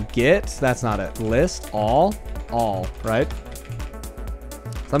 No, git. That's not it. List all, right?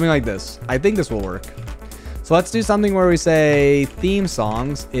 Something like this. I think this will work. So let's do something where we say theme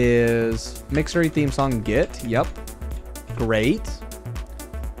songs is mixery theme song git. Yep. Great.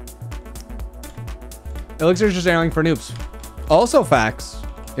 Elixir is just airing for noobs. Also facts.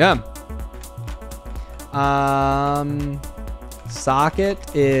 Yeah.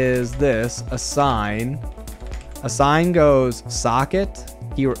 Socket is this. Assign. Assign goes socket.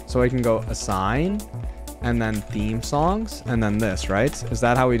 Here, so I can go assign. And then theme songs. And then this, right? Is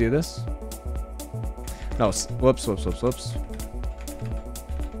that how we do this? No. Whoops.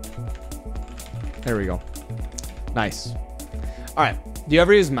 There we go. Nice. All right. Do you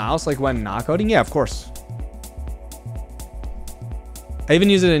ever use mouse like when not coding? Yeah, of course. I even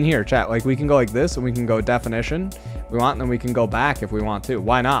use it in here, chat. Like we can go like this and we can go definition if we want, and then we can go back if we want to.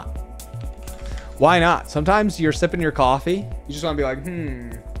 Why not? Why not? Sometimes you're sipping your coffee. You just want to be like,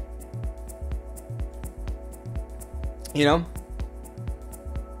 you know?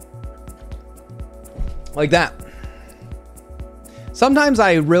 Like that. Sometimes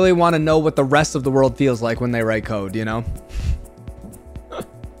I really want to know what the rest of the world feels like when they write code, you know?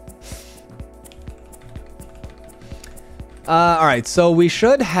 All right, so we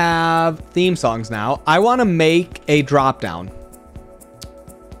should have theme songs now. I want to make a drop down.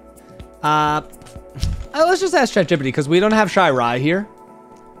 Let's just ask ChatGPT because we don't have Shy Rai here.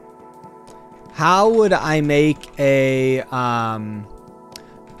 How would I make a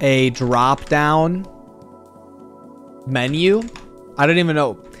drop down menu? I don't even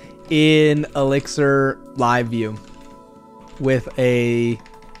know. In Elixir Live View with a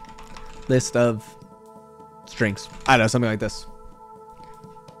list of strings. I don't know, something like this.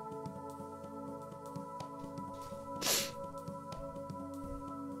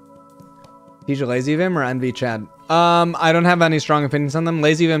 Teach Lazy Vim or Envy Chad? I don't have any strong opinions on them.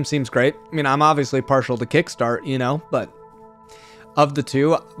 Lazy Vim seems great. I mean, I'm obviously partial to Kickstart, you know, but of the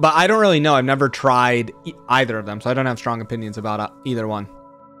two, but I don't really know. I've never tried either of them, so I don't have strong opinions about either one.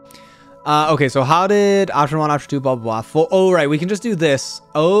 Okay, so how did option 1, option 2, blah, blah, blah. Oh, right, we can just do this.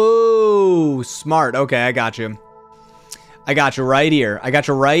 Oh, smart. Okay, I got you. I got you right here. I got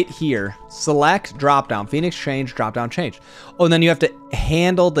you right here. Select dropdown. Phoenix change, dropdown change. Oh, and then you have to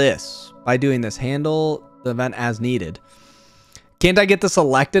handle this by doing this. Handle the event as needed. Can't I get the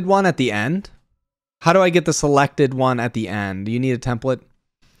selected one at the end? How do I get the selected one at the end? Do you need a template?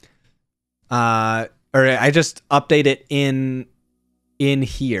 Or I just update it in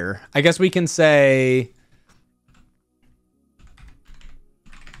here. I guess we can say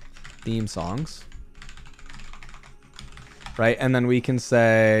theme songs. Right? And then we can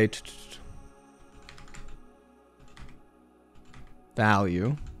say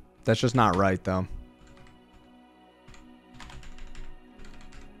value. That's just not right though.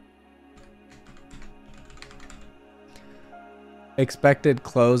 Expected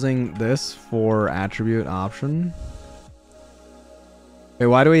closing this for attribute option. Wait,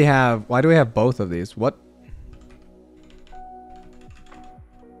 why do we have both of these? What?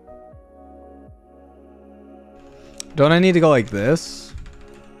 Don't I need to go like this?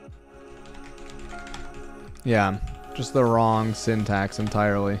 Yeah, just the wrong syntax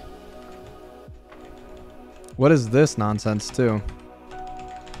entirely. What is this nonsense too?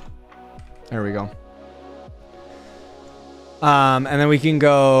 There we go. And then we can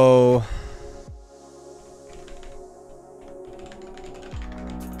go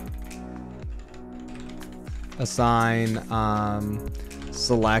assign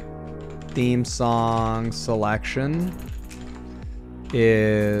select theme song selection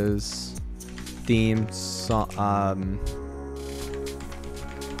is theme song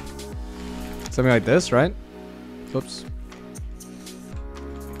something like this, right? Oops.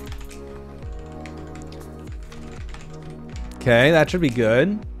 Okay, that should be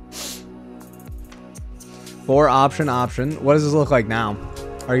good. For option. What does this look like now?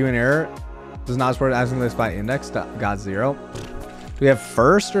 Are you in error? Does not support asking this by index. Got 0. Do we have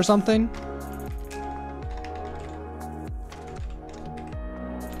first or something?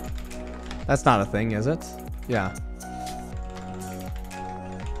 That's not a thing, is it? Yeah.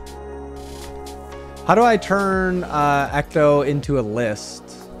 How do I turn Ecto into a list?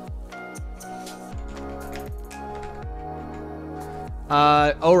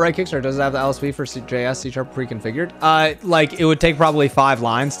 Oh, right, Kickstarter. Does it have the LSP for JS C# pre-configured? Like, it would take probably 5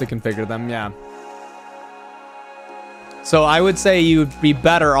 lines to configure them, yeah. So I would say you'd be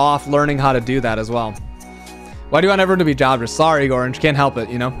better off learning how to do that as well. Why do you want everyone to be jobless? Sorry, Orange, can't help it,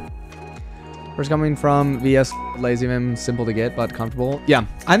 you know? Where's coming from? VS lazy vim, simple to get, but comfortable. Yeah,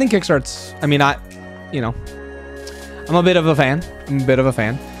 I think Kickstart's, I mean, you know, I'm a bit of a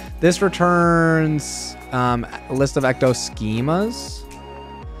fan. This returns a list of Ecto schemas.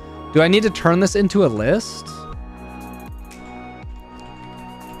 Do I need to turn this into a list?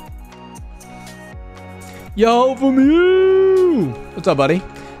 Yo, from you. What's up, buddy?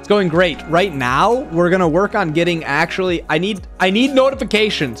 It's going great. Right now, we're gonna work on getting actually. I need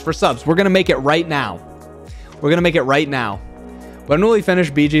notifications for subs. We're gonna make it right now. When will we finish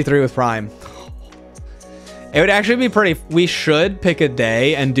BG3 with Prime? It would actually be pretty. We should pick a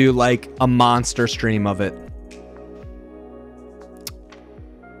day and do like a monster stream of it.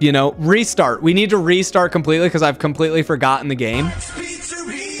 You know, restart. We need to restart completely because I've completely forgotten the game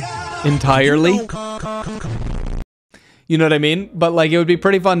entirely. You know what I mean? But like, it would be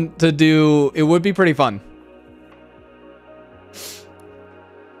pretty fun to do. It would be pretty fun.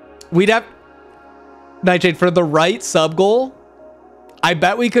 We'd have Nightshade for the right sub goal. I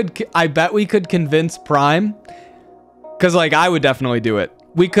bet we could convince Prime, because like I would definitely do it.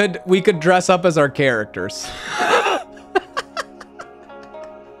 We could dress up as our characters.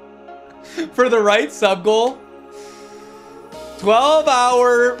 For the right sub goal.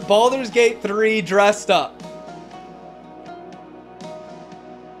 12-hour Baldur's Gate 3 dressed up.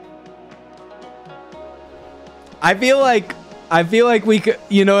 I feel like we could,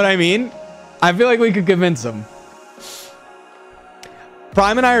 you know what I mean? I feel like we could convince them.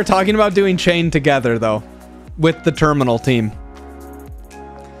 Prime and I are talking about doing Chain together, though, with the Terminal team.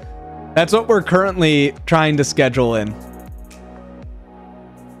 That's what we're currently trying to schedule in.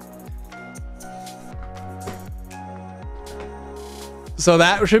 So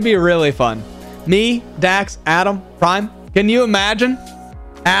that should be really fun. Me, Dax, Adam, Prime. Can you imagine?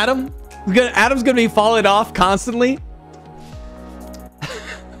 Adam's gonna be falling off constantly.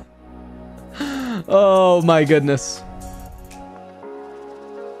 Oh my goodness.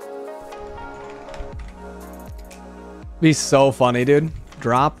 Be so funny, dude.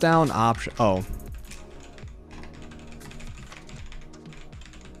 Drop down option. Oh.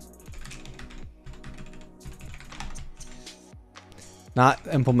 Not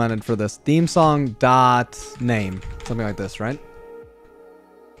implemented for this. Theme song dot name. Something like this, right?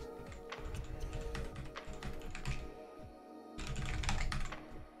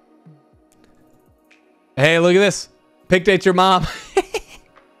 Hey, look at this. Pick date's your mom.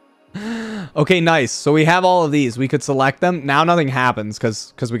 Okay, nice. So we have all of these. We could select them. Now nothing happens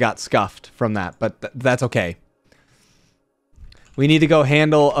because we got scuffed from that, but that's okay. We need to go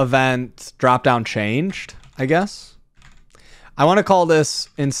handle event drop down changed, I guess. I want to call this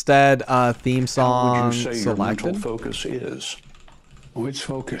instead theme song How would you say selected. your mental focus is? Oh, it's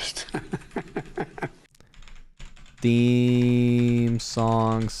focused. Theme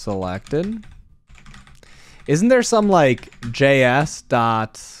song selected. Isn't there some like JS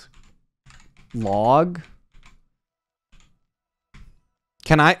dot log?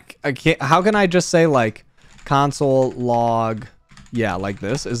 How can I just say like console log? Yeah, like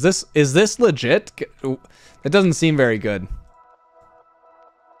this. Is this legit? That doesn't seem very good.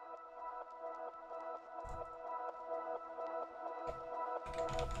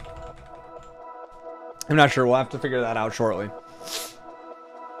 I'm not sure. We'll have to figure that out shortly.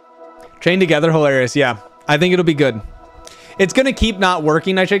 Chained together, hilarious. Yeah, I think it'll be good. It's going to keep not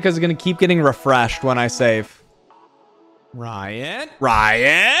working, Nightshade, because it's going to keep getting refreshed when I save. Ryan's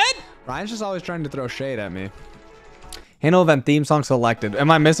just always trying to throw shade at me. Handle event theme song selected. Am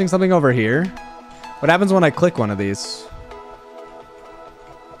I missing something over here? What happens when I click one of these?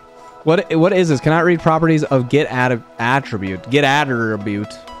 What is this? Cannot read properties of get attribute. Get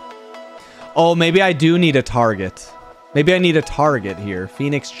attribute. Oh, maybe I do need a target. Maybe I need a target here.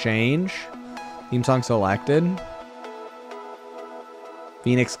 Phoenix change. Theme song selected.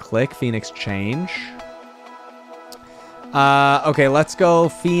 Phoenix click. Phoenix change. Okay, let's go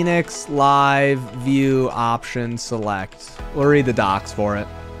Phoenix live view option select. We'll read the docs for it.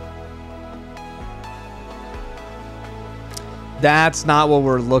 That's not what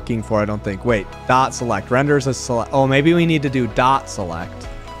we're looking for, I don't think. Wait, dot select. Renders a select. Oh, maybe we need to do dot select.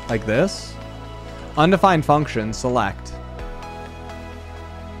 Like this. Undefined function select.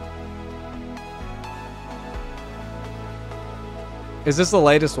 Is this the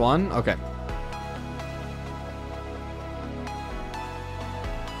latest one? Okay.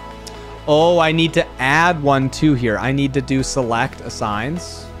 Oh, I need to add one to here. I need to do select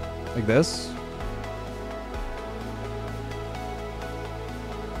assigns. Like this.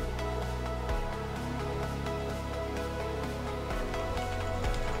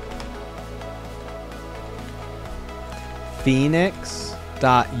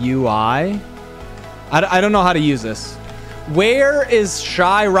 Phoenix.ui. I don't know how to use this. Where is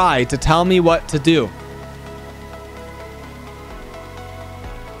Shy Rai to tell me what to do?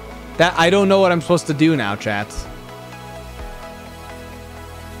 That I don't know what I'm supposed to do now, chats.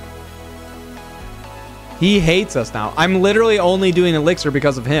 He hates us now. I'm literally only doing Elixir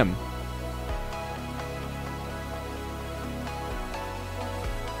because of him.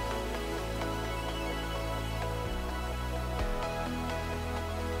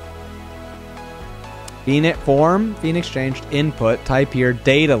 Phoenix form, Phoenix changed input, type here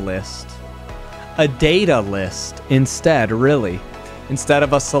data list. A data list instead, really. Instead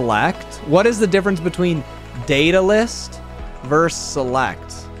of a select. What is the difference between data list versus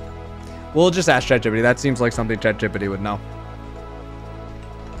select? We'll just ask ChatGPT. That seems like something ChatGPT would know.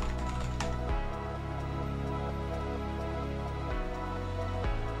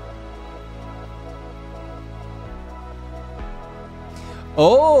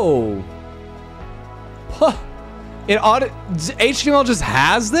 Oh. Huh. HTML just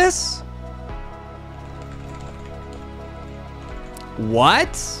has this?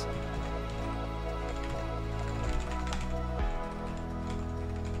 What?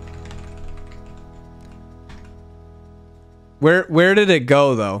 Where did it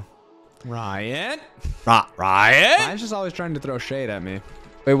go though? Ryan's just always trying to throw shade at me.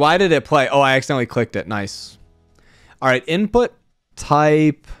 Wait, why did it play? Oh, I accidentally clicked it. Nice. All right, input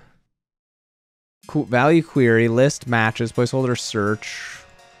type value query list matches placeholder search.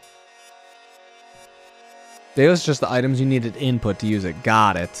 Those just the items you needed input to use it.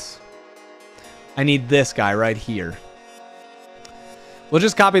 Got it. I need this guy right here. We'll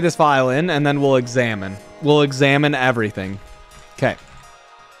just copy this file in and then we'll examine. We'll examine everything. Okay.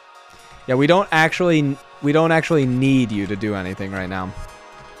 Yeah, we don't actually need you to do anything right now.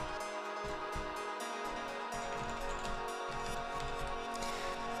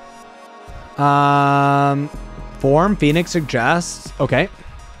 Form Phoenix suggests. Okay.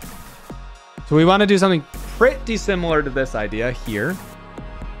 So we want to do something pretty similar to this idea here.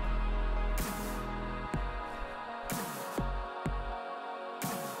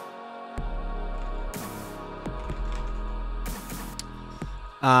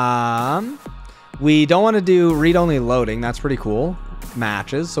 We don't want to do read-only loading. That's pretty cool.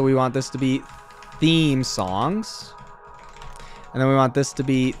 Matches. So we want this to be theme songs. And then we want this to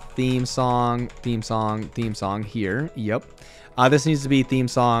be theme song here. Yep. This needs to be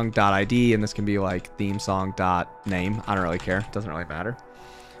themesong.id, and this can be like themesong.name. I don't really care. It doesn't really matter.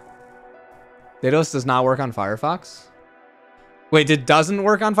 Datalist does not work on Firefox. Wait, it doesn't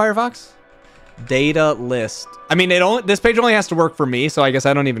work on Firefox? Data list. I mean, this page only has to work for me, so I guess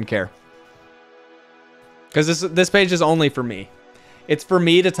I don't even care. Because this page is only for me. It's for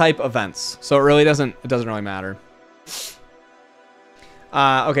me to type events, so it really doesn't really matter.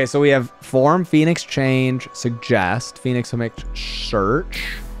 Okay, so we have form, Phoenix change, suggest, Phoenix make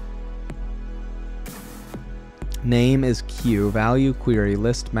search. Name is Q, value query,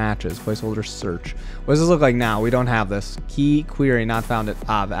 list matches, placeholder search. What does this look like now? We don't have this. Key query not found at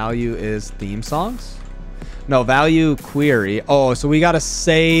value is theme songs. No, value query. Oh, so we got to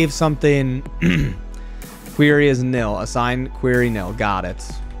save something. Query is nil. Assign query nil. Got it.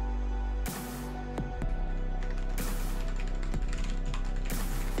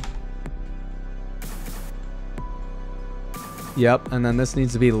 Yep, and then this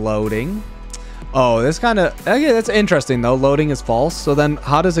needs to be loading. Oh, this kind of... Okay, that's interesting, though. Loading is false. So then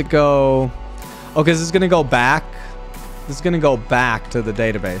how does it go... Oh, because it's going to go back. This is going to go back to the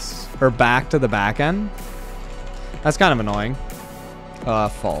database. Or back to the back end. That's kind of annoying.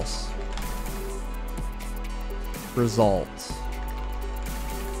 False. Result.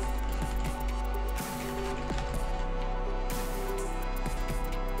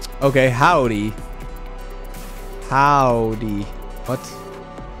 Okay, howdy. Howdy. What?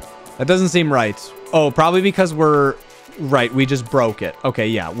 That doesn't seem right. Oh, probably because we're... Right, we just broke it. Okay,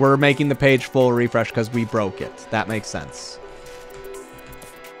 yeah. We're making the page full refresh because we broke it. That makes sense.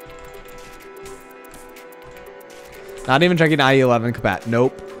 Not even checking IE11 compat.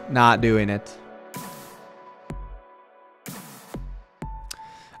 Nope. Not doing it.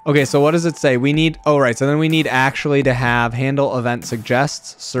 Okay, so what does it say? We need... Oh, right. So then we need actually to have handle event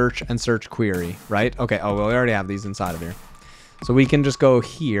suggests, search, and search query, right? Okay. Oh, well, we already have these inside of here. So we can just go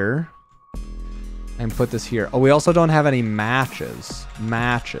here and put this here. Oh, we also don't have any matches.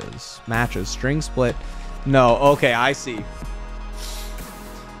 Matches. String split. No. Okay, I see.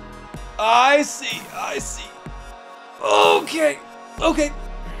 I see. Okay.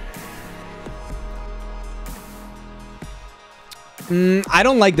 I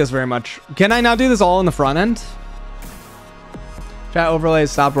don't like this very much. Can I now do this all in the front end? Chat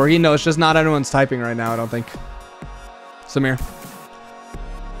overlays stopped working. No, it's just not anyone's typing right now, I don't think. Samir.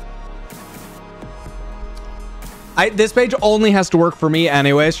 This page only has to work for me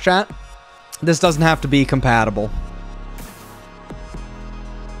anyways, chat. This doesn't have to be compatible.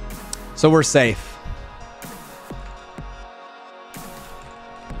 So we're safe.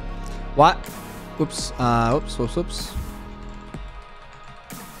 What? Whoops. Whoops.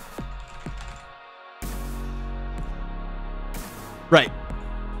 Right.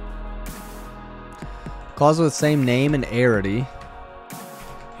 Clause with same name and arity.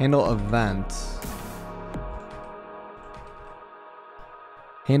 Handle event.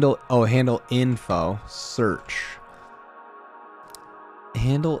 Handle info. Search.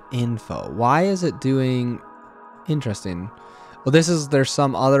 Handle info. Why is it doing... Interesting. Well, there's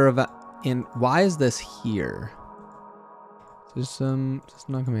some other event in... Why is this here? There's some... Just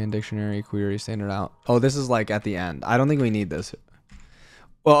not command dictionary query standard out. Oh, this is like at the end. I don't think we need this.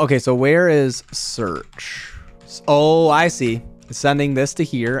 Well, okay, so where is search? Oh, I see. It's sending this to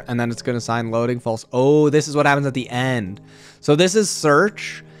here, and then it's going to assign loading false. Oh, this is what happens at the end. So this is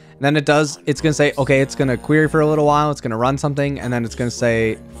search, and then it's going to say, okay, it's going to query for a little while, it's going to run something, and then it's going to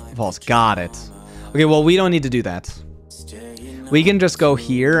say false. Got it. Okay, well, we don't need to do that. We can just go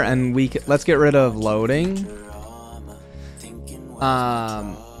here, and let's get rid of loading.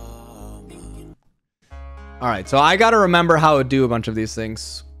 All right, so I got to remember how to do a bunch of these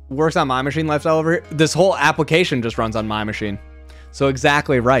things. Works on my machine lifestyle over here. This whole application just runs on my machine. So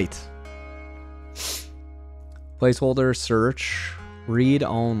exactly right. Placeholder search. Read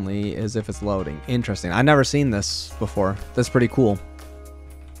only is if it's loading. Interesting. I've never seen this before. That's pretty cool.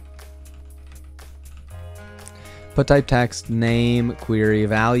 Put type text, name, query,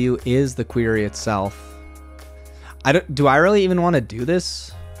 value is the query itself. Do I really even want to do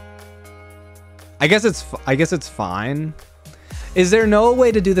this? I guess it's fine. Is there no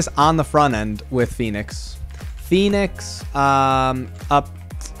way to do this on the front end with Phoenix? Phoenix data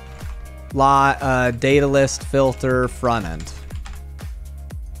list filter front end.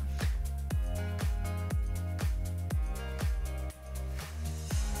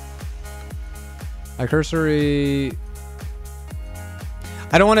 My cursory.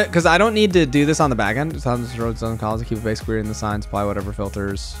 I don't want to, because I don't need to do this on the back end. Just have this road zone calls to keep a base query in the sign, supply whatever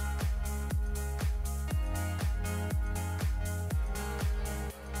filters.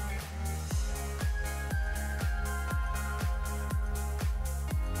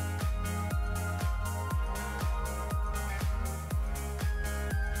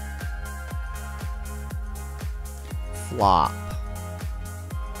 flop.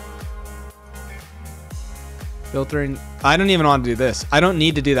 Filtering. I don't even want to do this. I don't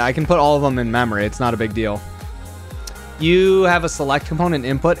need to do that. I can put all of them in memory. It's not a big deal. You have a select component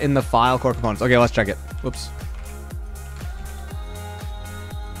input in the file core components. Okay, let's check it. Whoops.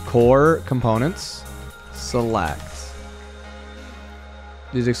 Core components. Select.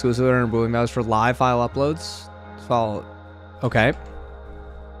 These exclusively are Boolean values for live file uploads. File. Okay.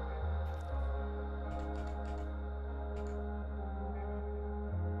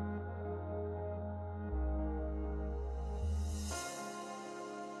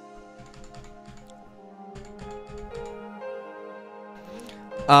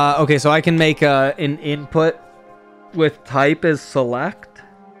 Okay, so I can make an input with type as select.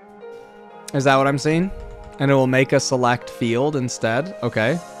 Is that what I'm seeing? And it will make a select field instead.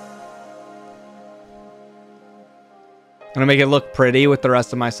 Okay. I'm gonna make it look pretty with the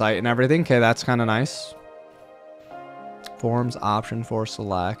rest of my site and everything. Okay, that's kind of nice. Forms option for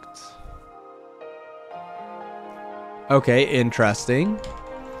select. Okay, interesting.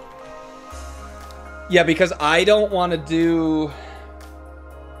 Yeah, because I don't want to do...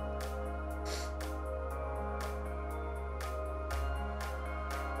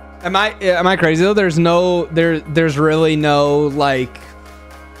 Am I crazy though? There's really no like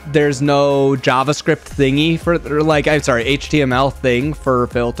there's no JavaScript thingy for like I'm sorry, HTML thing for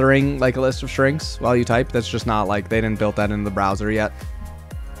filtering like a list of strings while you type. That's just not like they didn't build that in the browser yet.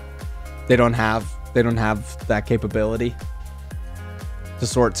 They don't have that capability to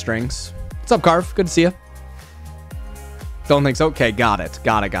sort strings. What's up, Carve? Good to see you. Don't think so. Okay, got it.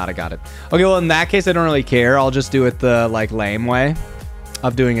 Okay, well in that case I don't really care. I'll just do it the like lame way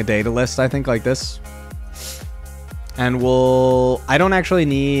of doing a data list, I think, like this. And I don't actually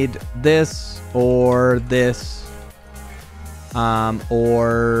need this or this,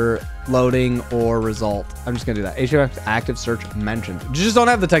 or loading or result. I'm just gonna do that. HTML active search mentioned. You just don't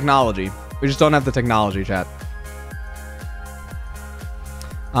have the technology. We just don't have the technology, chat.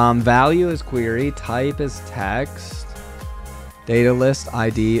 Value is query, type is text, data list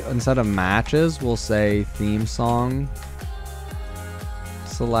ID. Instead of matches, we'll say theme song.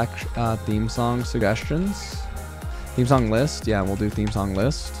 Select theme song suggestions. Theme song list. Yeah, we'll do theme song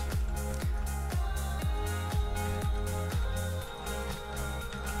list.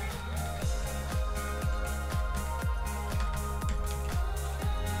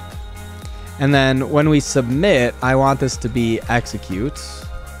 And then when we submit, I want this to be execute,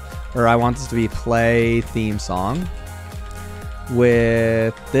 or I want this to be play theme song.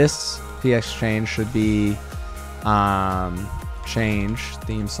 With this, px change should be change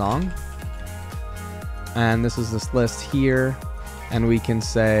theme song, and this is this list here, and we can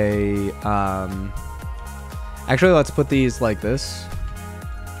say actually let's put these like this: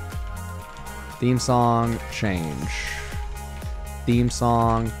 theme song change, theme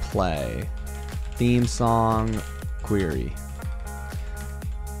song play, theme song query,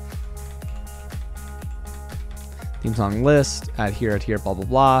 theme song list at here blah blah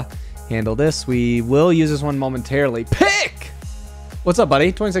blah. Handle this. We will use this one momentarily. Pick! What's up,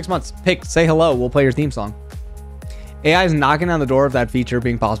 buddy? 26 months. Pick, say hello. We'll play your theme song. AI is knocking on the door of that feature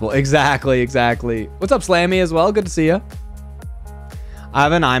being possible. Exactly. What's up, Slammy, as well? Good to see you. I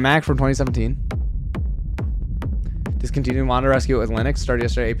have an iMac from 2017. Discontinued Wander Rescue with Linux. Started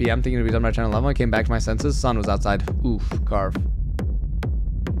yesterday at 8 p.m. thinking to be done by 10:11. I came back to my senses. Sun was outside. Oof, Carve.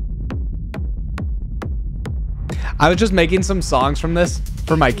 I was just making some songs from this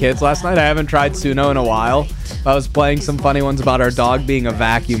for my kids last night. I haven't tried Suno in a while. I was playing some funny ones about our dog being a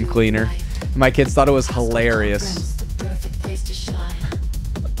vacuum cleaner. My kids thought it was hilarious.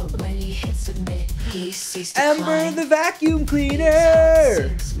 Ember the vacuum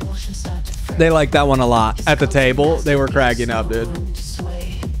cleaner! They liked that one a lot. At the table, they were cracking up, dude.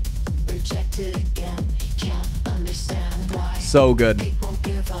 So good.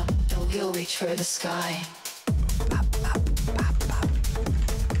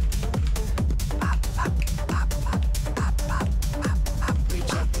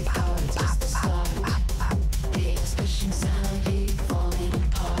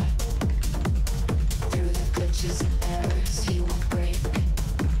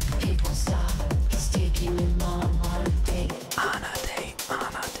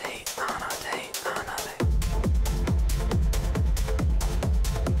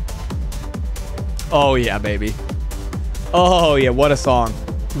 Oh yeah, baby. Oh yeah, what a song.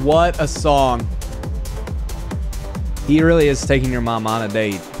 What a song. He really is taking your mom on a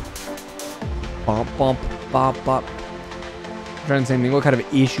date. Bump, bump, bump, bump. I'm trying the same thing. What kind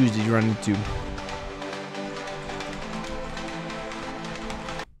of issues did you run into?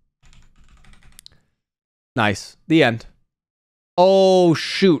 Nice. The end. Oh,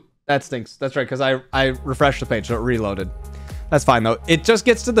 shoot. That stinks. That's right, because I refreshed the page, so it reloaded. That's fine, though. It just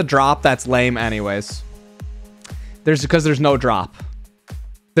gets to the drop. That's lame anyways. Because there's no drop.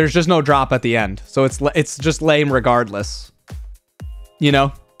 There's just no drop at the end. So it's just lame regardless. You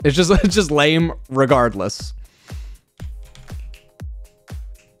know? It's just lame regardless.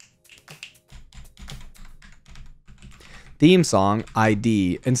 Theme song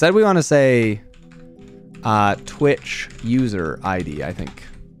ID. Instead, we want to say Twitch user ID, I think.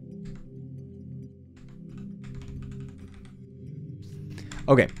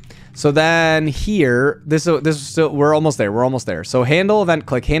 Okay. So then here, this is still, we're almost there. We're almost there. So handle event,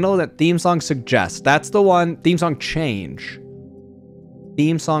 click handle that theme song suggest. That's the one. Theme song change.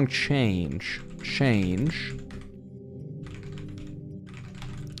 Theme song change. Change.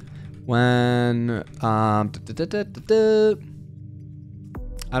 When I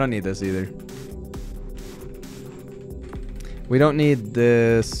don't need this either. We don't need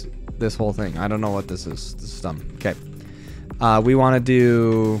this whole thing. I don't know what this is. This is dumb. Okay. We want to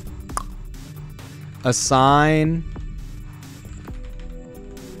do assign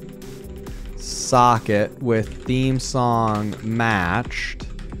socket with theme song matched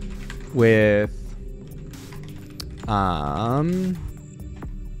with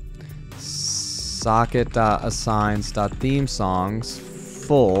socket.assigns.theme songs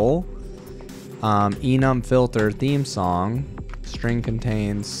full enum filter theme song string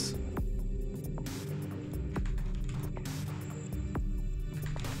contains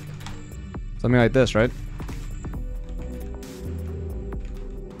something like this, right?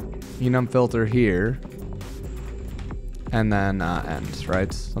 Enum filter here and then ends,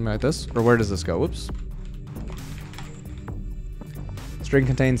 right? Something like this, or where does this go? Whoops. String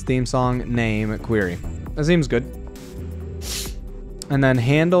contains theme song name query. That seems good. And then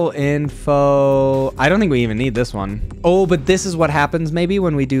handle info. I don't think we even need this one. Oh, but this is what happens maybe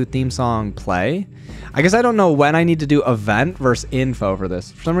when we do theme song play. I guess I don't know when I need to do event versus info for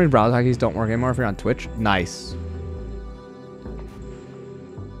this. For some reason, browser hotkeys don't work anymore if you're on Twitch. Nice.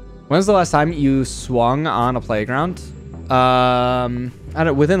 When's the last time you swung on a playground? I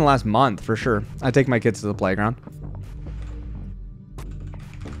don't, within the last month for sure. I take my kids to the playground.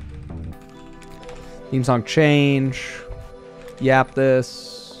 Theme song change. Yap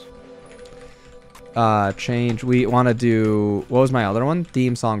this. Change. We want to do, what was my other one?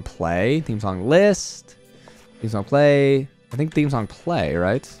 Theme song play. Theme song list. Theme song play. I think theme song play,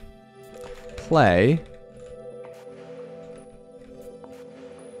 right? Play.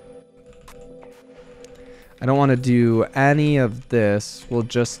 I don't want to do any of this. We'll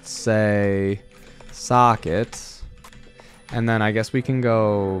just say socket. And then I guess we can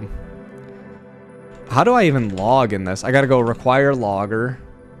go... How do I even log in this? I gotta go require logger.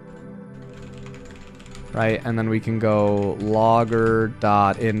 Right, and then we can go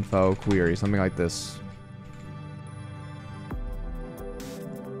logger.info query, something like this.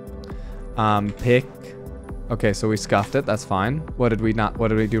 Pick. Okay, so we scuffed it, that's fine. What did we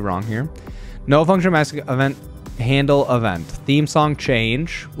do wrong here? No function mask event handle event. Theme song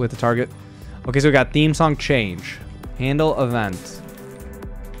change with the target. Okay, so we got theme song change. Handle event.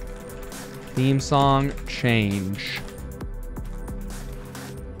 Theme song change.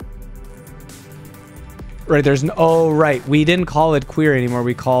 Right, there's no, oh right, we didn't call it query anymore,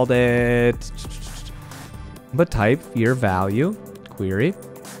 we called it, but type your value, query.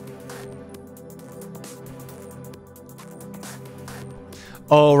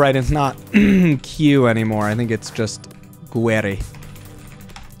 Oh right, it's not Q anymore, I think it's just query,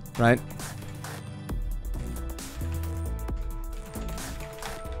 right?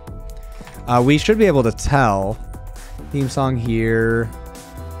 We should be able to tell. Theme song here.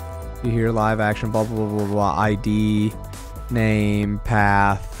 You hear live action, blah, blah, blah, blah, blah. ID, name,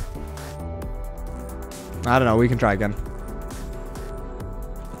 path. I don't know. We can try again.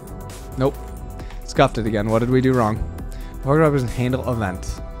 Nope. Scuffed it again. What did we do wrong? Program is handle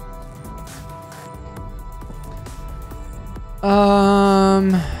event.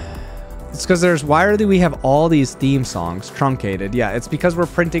 It's because there's, why do we have all these theme songs truncated? Yeah, it's because we're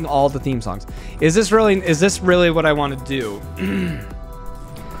printing all the theme songs. Is this really what I want to do?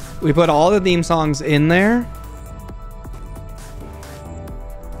 We put all the theme songs in there.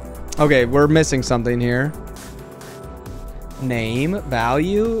 Okay, we're missing something here. Name,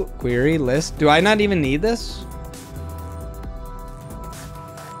 value, query, list. Do I not even need this?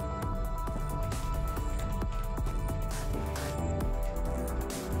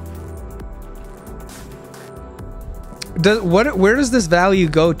 Where does this value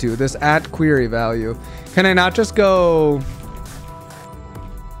go to? This at query value. Can I not just go...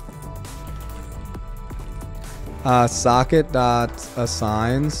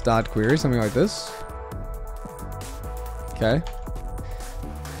 Socket.assigns.query, something like this. Okay.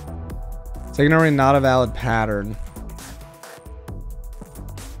 It's ignoring not a valid pattern.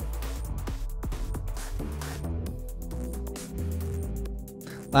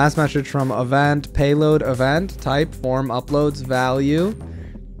 Last message from event, payload event, type, form, uploads, value,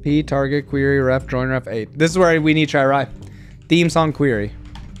 p, target, query, ref, join ref, 8. This is where we need try right. Theme song query.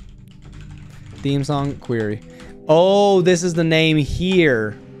 Theme song query. Oh, this is the name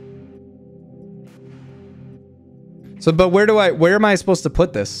here. So, but where am I supposed to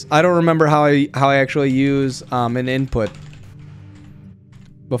put this? I don't remember how I actually use an input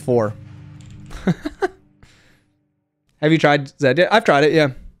before. Have you tried Zed yet? I've tried it,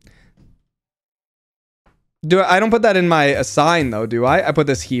 yeah. I don't put that in my assign though, do I? I put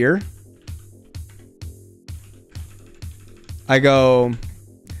this here. I go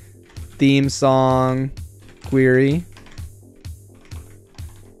theme song query,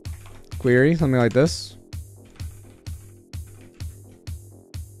 something like this.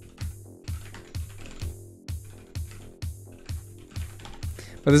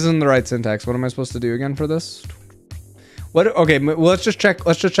 But this isn't the right syntax. What am I supposed to do again for this? What? Okay, well, let's just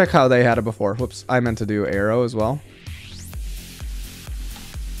check how they had it before. Whoops, I meant to do arrow as well.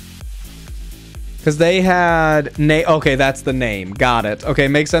 Because they had okay, that's the name. Got it. Okay,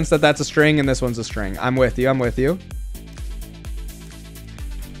 makes sense that that's a string and this one's a string. I'm with you. I'm with you.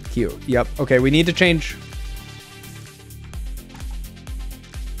 Cute. Yep. Okay, we need to change.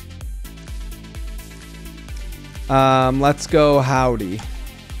 Let's go howdy.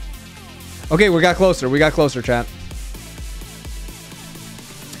 Okay, we got closer. We got closer, chat.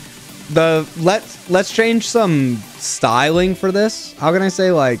 Let's change some styling for this. How can I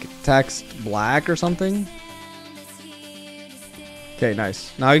say like text black or something? Okay,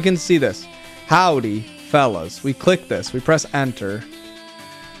 nice. Now you can see this. Howdy, fellas. We click this. We press enter.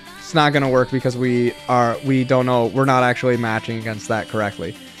 It's not gonna work because we don't know. We're not actually matching against that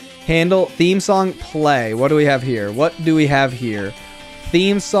correctly. Handle theme song play. What do we have here? What do we have here?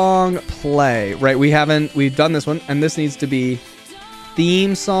 Theme song play. Right, we've done this one, and this needs to be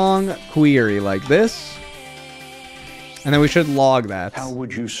theme song query like this. And then we should log that. How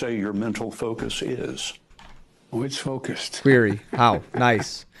would you say your mental focus is? Oh, it's focused. Query. How?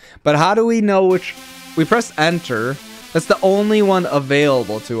 Nice. But how do we know which? We press enter. That's the only one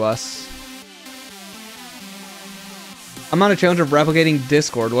available to us. I'm on a challenge of replicating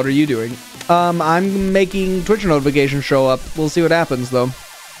Discord. What are you doing? I'm making Twitch notifications show up. We'll see what happens, though.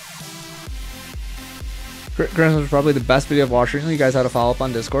 Christmas was probably the best video I've watched recently. You guys had a follow-up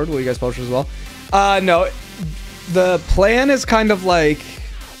on Discord. Will you guys post it as well? No. The plan is kind of like,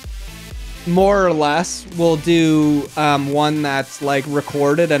 more or less, we'll do one that's like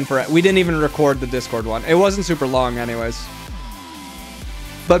recorded and we didn't even record the Discord one. It wasn't super long anyways.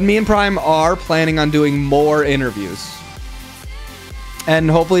 But me and Prime are planning on doing more interviews.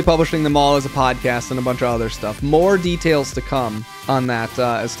 And hopefully publishing them all as a podcast and a bunch of other stuff. More details to come on that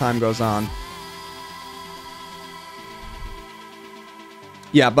as time goes on.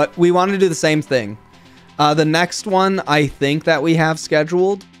 Yeah, but we want to do the same thing. The next one I think that we have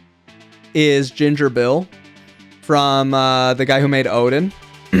scheduled is Ginger Bill from the guy who made Odin.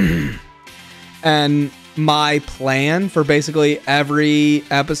 And my plan for basically every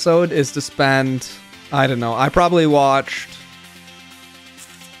episode is to spend, I don't know, I probably watched,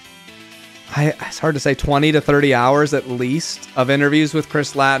 it's hard to say, 20 to 30 hours at least of interviews with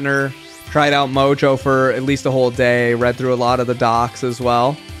Chris Latner. Tried out Mojo for at least a whole day. Read through a lot of the docs as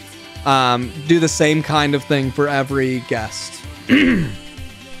well. Do the same kind of thing for every guest.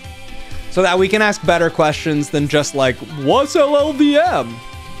 So that we can ask better questions than just like, what's LLVM?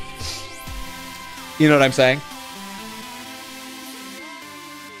 You know what I'm saying?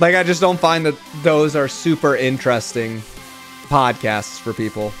 Like, I just don't find that those are super interesting podcasts for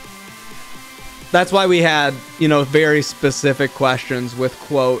people. That's why we had, you know, very specific questions with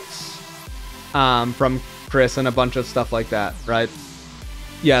quotes from Chris and a bunch of stuff like that, right?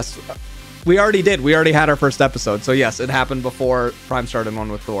 Yes, we already did. We already had our first episode. So yes, it happened before Prime started one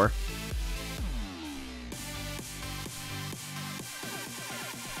with Thor.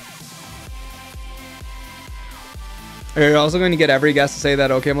 Are you also going to get every guest to say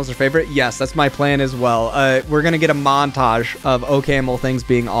that OKML is their favorite? Yes, that's my plan as well. We're going to get a montage of OKML things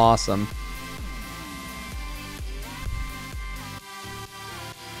being awesome.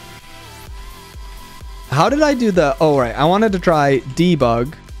 How did I do the... Oh, right. I wanted to try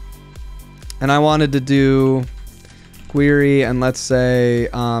debug. And I wanted to do query and let's say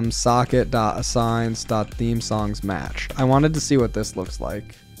socket.assigns.themesongs matched. I wanted to see what this looks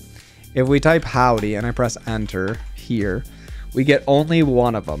like. If we type howdy and I press enter here, we get only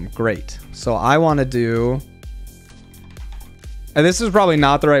one of them. Great. So I want to do, and this is probably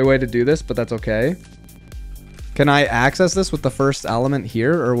not the right way to do this, but that's okay. Can I access this with the first element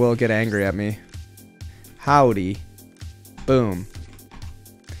here, or will it get angry at me? Howdy. Boom.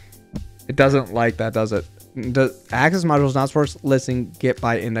 It doesn't like that, does it? Access modules not supposed to listen get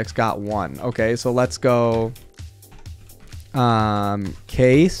by index got 1. Okay, so let's go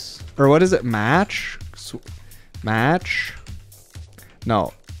case, or what is it? Match? Match?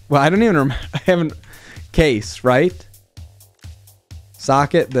 No. Well, I don't even remember. I haven't. Case, right?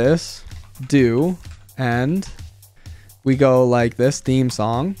 Socket this. Do. And we go like this. Theme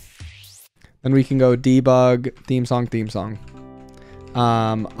song. Then we can go debug. Theme song. Theme song.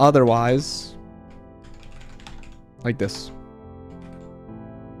 Otherwise, like this.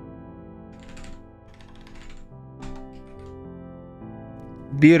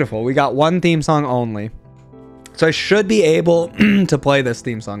 Beautiful. We got one theme song only. So I should be able to play this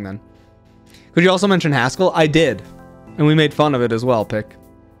theme song then. Could you also mention Haskell? I did. And we made fun of it as well, Pick.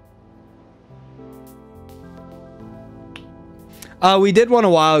 We did one a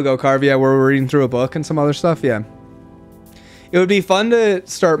while ago, Carvia, where we're reading through a book and some other stuff. Yeah. It would be fun to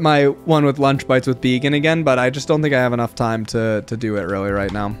start my one with Lunch Bites with Began again, but I just don't think I have enough time to do it really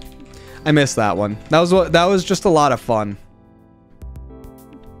right now. I missed that one. That was just a lot of fun.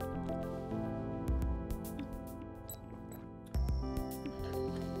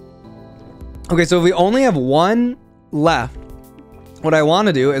 Okay, so if we only have one left, what I want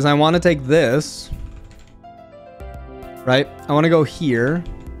to do is I want to take this, right? I want to go here.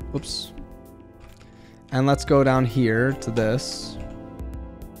 Whoops. And let's go down here to this.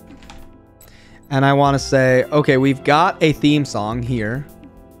 And I want to say, okay, we've got a theme song here.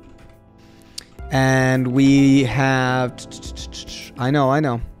 And we have, I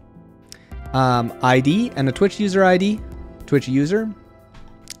know. ID and a Twitch user ID, Twitch user.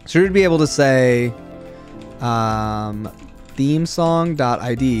 So we'd be able to say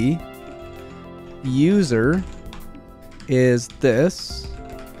themesong.id user is this,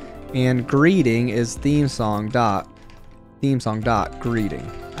 and greeting is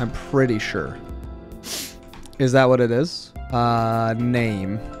themesong.greeting. I'm pretty sure. Is that what it is?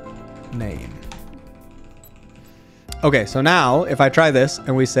 Name. Okay, so now if I try this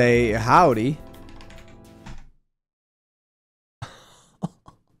and we say howdy.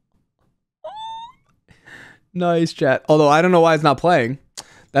 Nice chat. Although I don't know why it's not playing.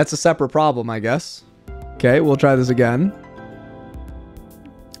 That's a separate problem, I guess. Okay, we'll try this again.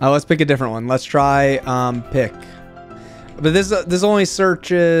 Let's pick a different one. Let's try pick. But this only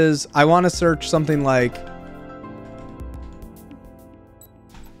searches. I want to search something like.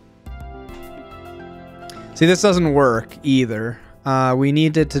 See, this doesn't work either. We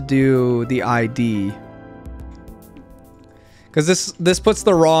need it to do the ID. Because this puts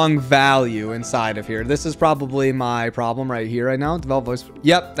the wrong value inside of here. This is probably my problem right here, right now. Develop voice.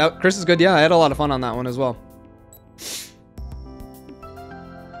 Yep, Chris is good. Yeah, I had a lot of fun on that one as well.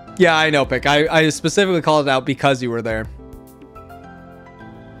 Yeah, I know, Pick. I specifically called it out because you were there.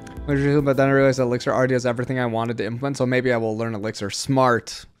 But then I realized that Elixir already has everything I wanted to implement, so maybe I will learn Elixir.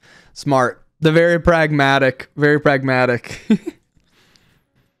 Smart. The very pragmatic.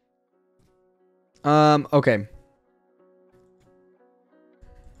 Okay.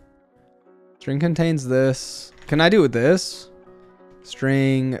 String contains this. Can I do with this?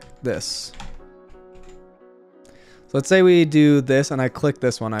 String this. So let's say we do this and I click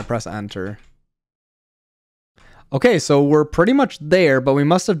this one. I press enter. Okay, so we're pretty much there, but we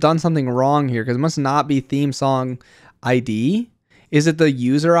must have done something wrong here because it must not be theme song ID. Is it the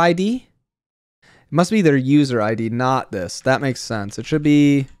user ID? It must be their user ID, not this. That makes sense. It should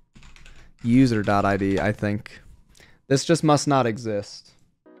be user.id, I think. This just must not exist.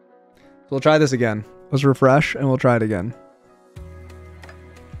 We'll try this again. Let's refresh and we'll try it again.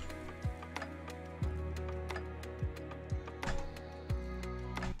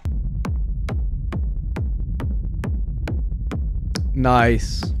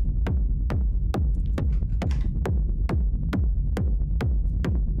 Nice.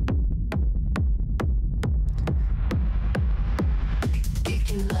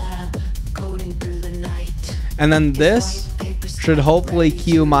 And then this should hopefully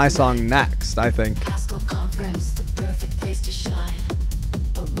cue my song next, I think.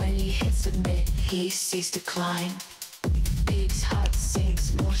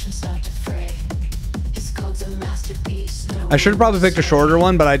 I should have probably picked a shorter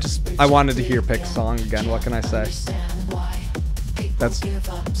one, but I wanted to hear Pick's song again. What can I say?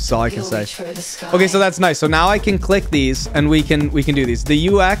 That's all I can say. Okay, so that's nice. So now I can click these and we can do these. The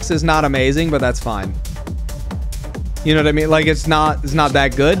UX is not amazing, but that's fine. You know what I mean? Like it's not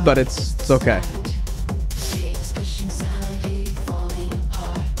that good, but it's okay.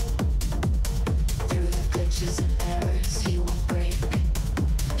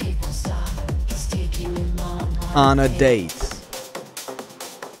 On a date.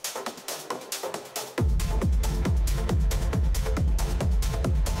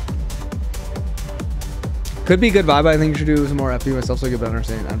 Could be good vibe. I think you should do some more FP myself so you get better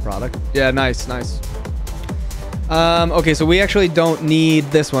understanding end product. Yeah, nice. Okay, so we actually don't need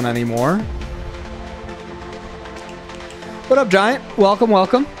this one anymore. What up, Giant?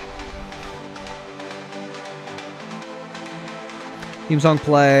 Welcome. Theme song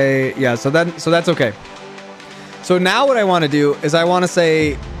play. Yeah, so that's okay. So now what I want to do is I want to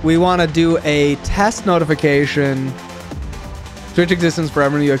say we want to do a test notification. Twitch existence for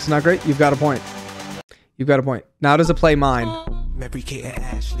everyone. UX is not great. You've got a point. Now does it play mine?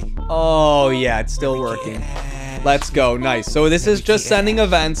 Oh yeah, it's still working. Let's go. Nice. So this is just sending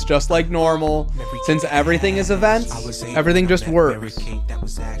events just like normal. Since everything is events, everything just works.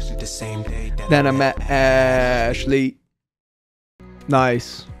 Then I met Ashley.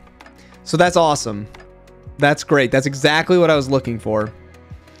 Nice. So that's awesome. That's great. That's exactly what I was looking for.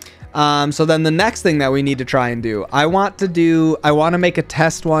 So then the next thing that we need to try and do, I want to make a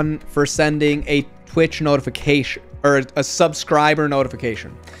test one for sending a Twitch notification or a subscriber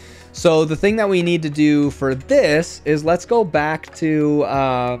notification. So the thing that we need to do for this is let's go back to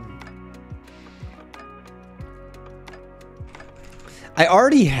I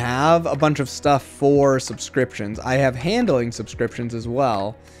already have a bunch of stuff for subscriptions. I have handling subscriptions as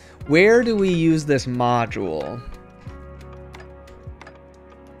well. Where do we use this module?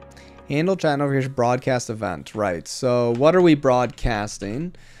 Handle chat notification broadcast event. Right. So what are we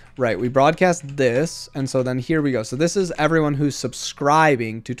broadcasting? Right, we broadcast this, and so then here we go. So this is everyone who's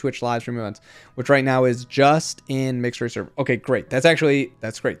subscribing to Twitch live stream events, which right now is just in mixed race server. Okay, great. That's great.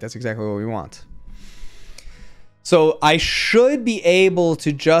 That's exactly what we want. So I should be able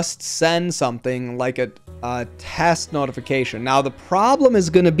to just send something like a test notification. Now the problem is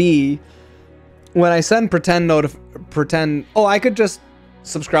going to be when I send oh, I could just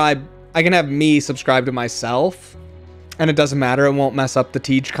subscribe. I can have me subscribe to myself. And it doesn't matter. It won't mess up the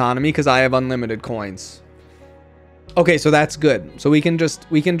Teach economy because I have unlimited coins. Okay, so that's good. So we can just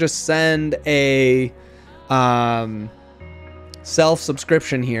send a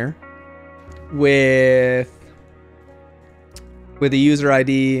self-subscription here with a user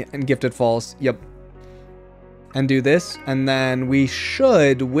ID and gifted false. Yep. And do this, and then we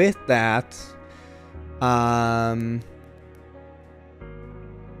should with that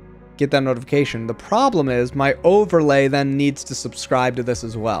get that notification. The problem is my overlay then needs to subscribe to this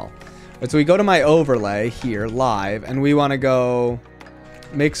as well. Right, so we go to my overlay here live and we want to go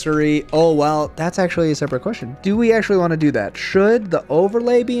mixery. Oh, well, that's actually a separate question. Do we actually want to do that? Should the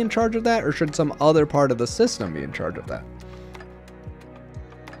overlay be in charge of that or should some other part of the system be in charge of that?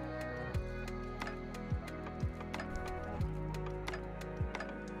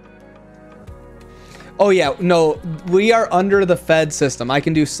 Oh yeah, no, we are under the Fed system. I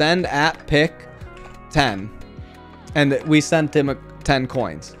can do send at pick 10, and we sent him 10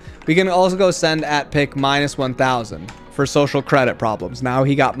 coins. We can also go send at pick minus 1,000 for social credit problems. Now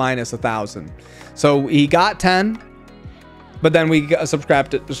he got minus 1,000, so he got 10, but then we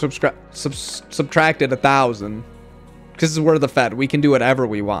subtracted 1,000 because we're the Fed. We can do whatever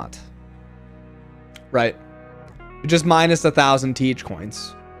we want, right? Just minus 1,000 Teach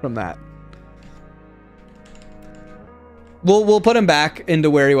coins from that. We'll put him back into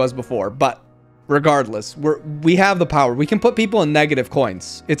where he was before, but regardless, we have the power. We can put people in negative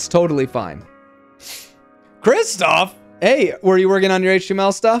coins. It's totally fine. Christoph, hey, were you working on your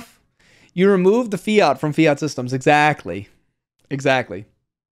HTML stuff? You removed the fiat from fiat systems. Exactly.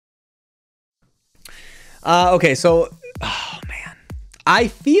 Okay, so oh man, I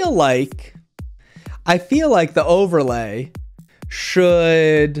feel like the overlay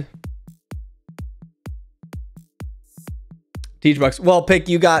should. Teach bucks. Well, Pick,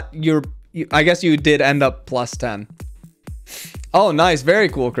 you got I guess you did end up plus 10. Oh, nice. Very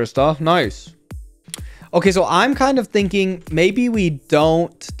cool, Christoph. Nice. Okay, so I'm kind of thinking maybe we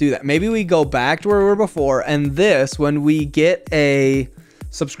don't do that. Maybe we go back to where we were before, and this, when we get a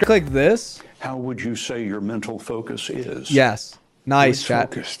subscribe, click this. How would you say your mental focus is? Yes. Nice,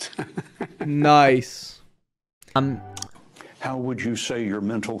 chat. Focused. Nice. How would you say your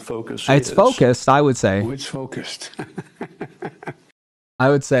mental focus is? It's focused, I would say. Oh, it's focused. I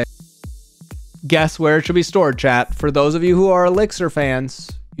would say guess where it should be stored, chat. For those of you who are Elixir fans,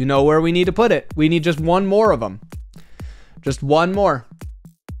 you know where we need to put it. We need just one more of them. Just one more.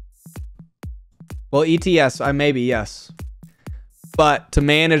 Well, ETS, maybe, yes. But to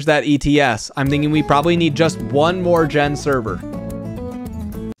manage that ETS, I'm thinking we probably need just one more gen server.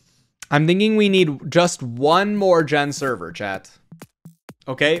 I'm thinking we need just one more gen server, chat.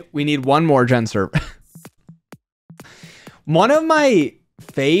 Okay, we need one more gen server. One of my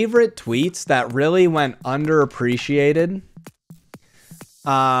favorite tweets that really went underappreciated,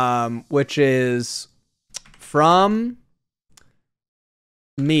 which is from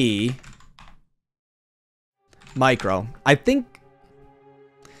me, Micro. I think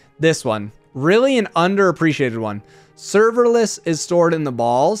this one, really an underappreciated one. Serverless is stored in the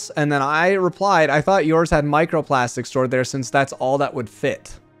balls, and then I replied, I thought yours had microplastic stored there since that's all that would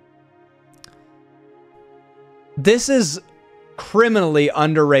fit. This is criminally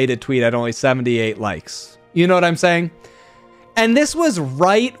underrated tweet at only 78 likes. You know what I'm saying? And this was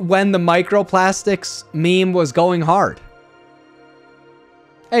right when the microplastics meme was going hard.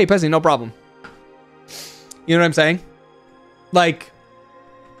 Hey, Pezzy, no problem. You know what I'm saying? Like,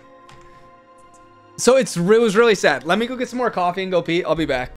 so it was really sad. Let me go get some more coffee and go pee. I'll be back.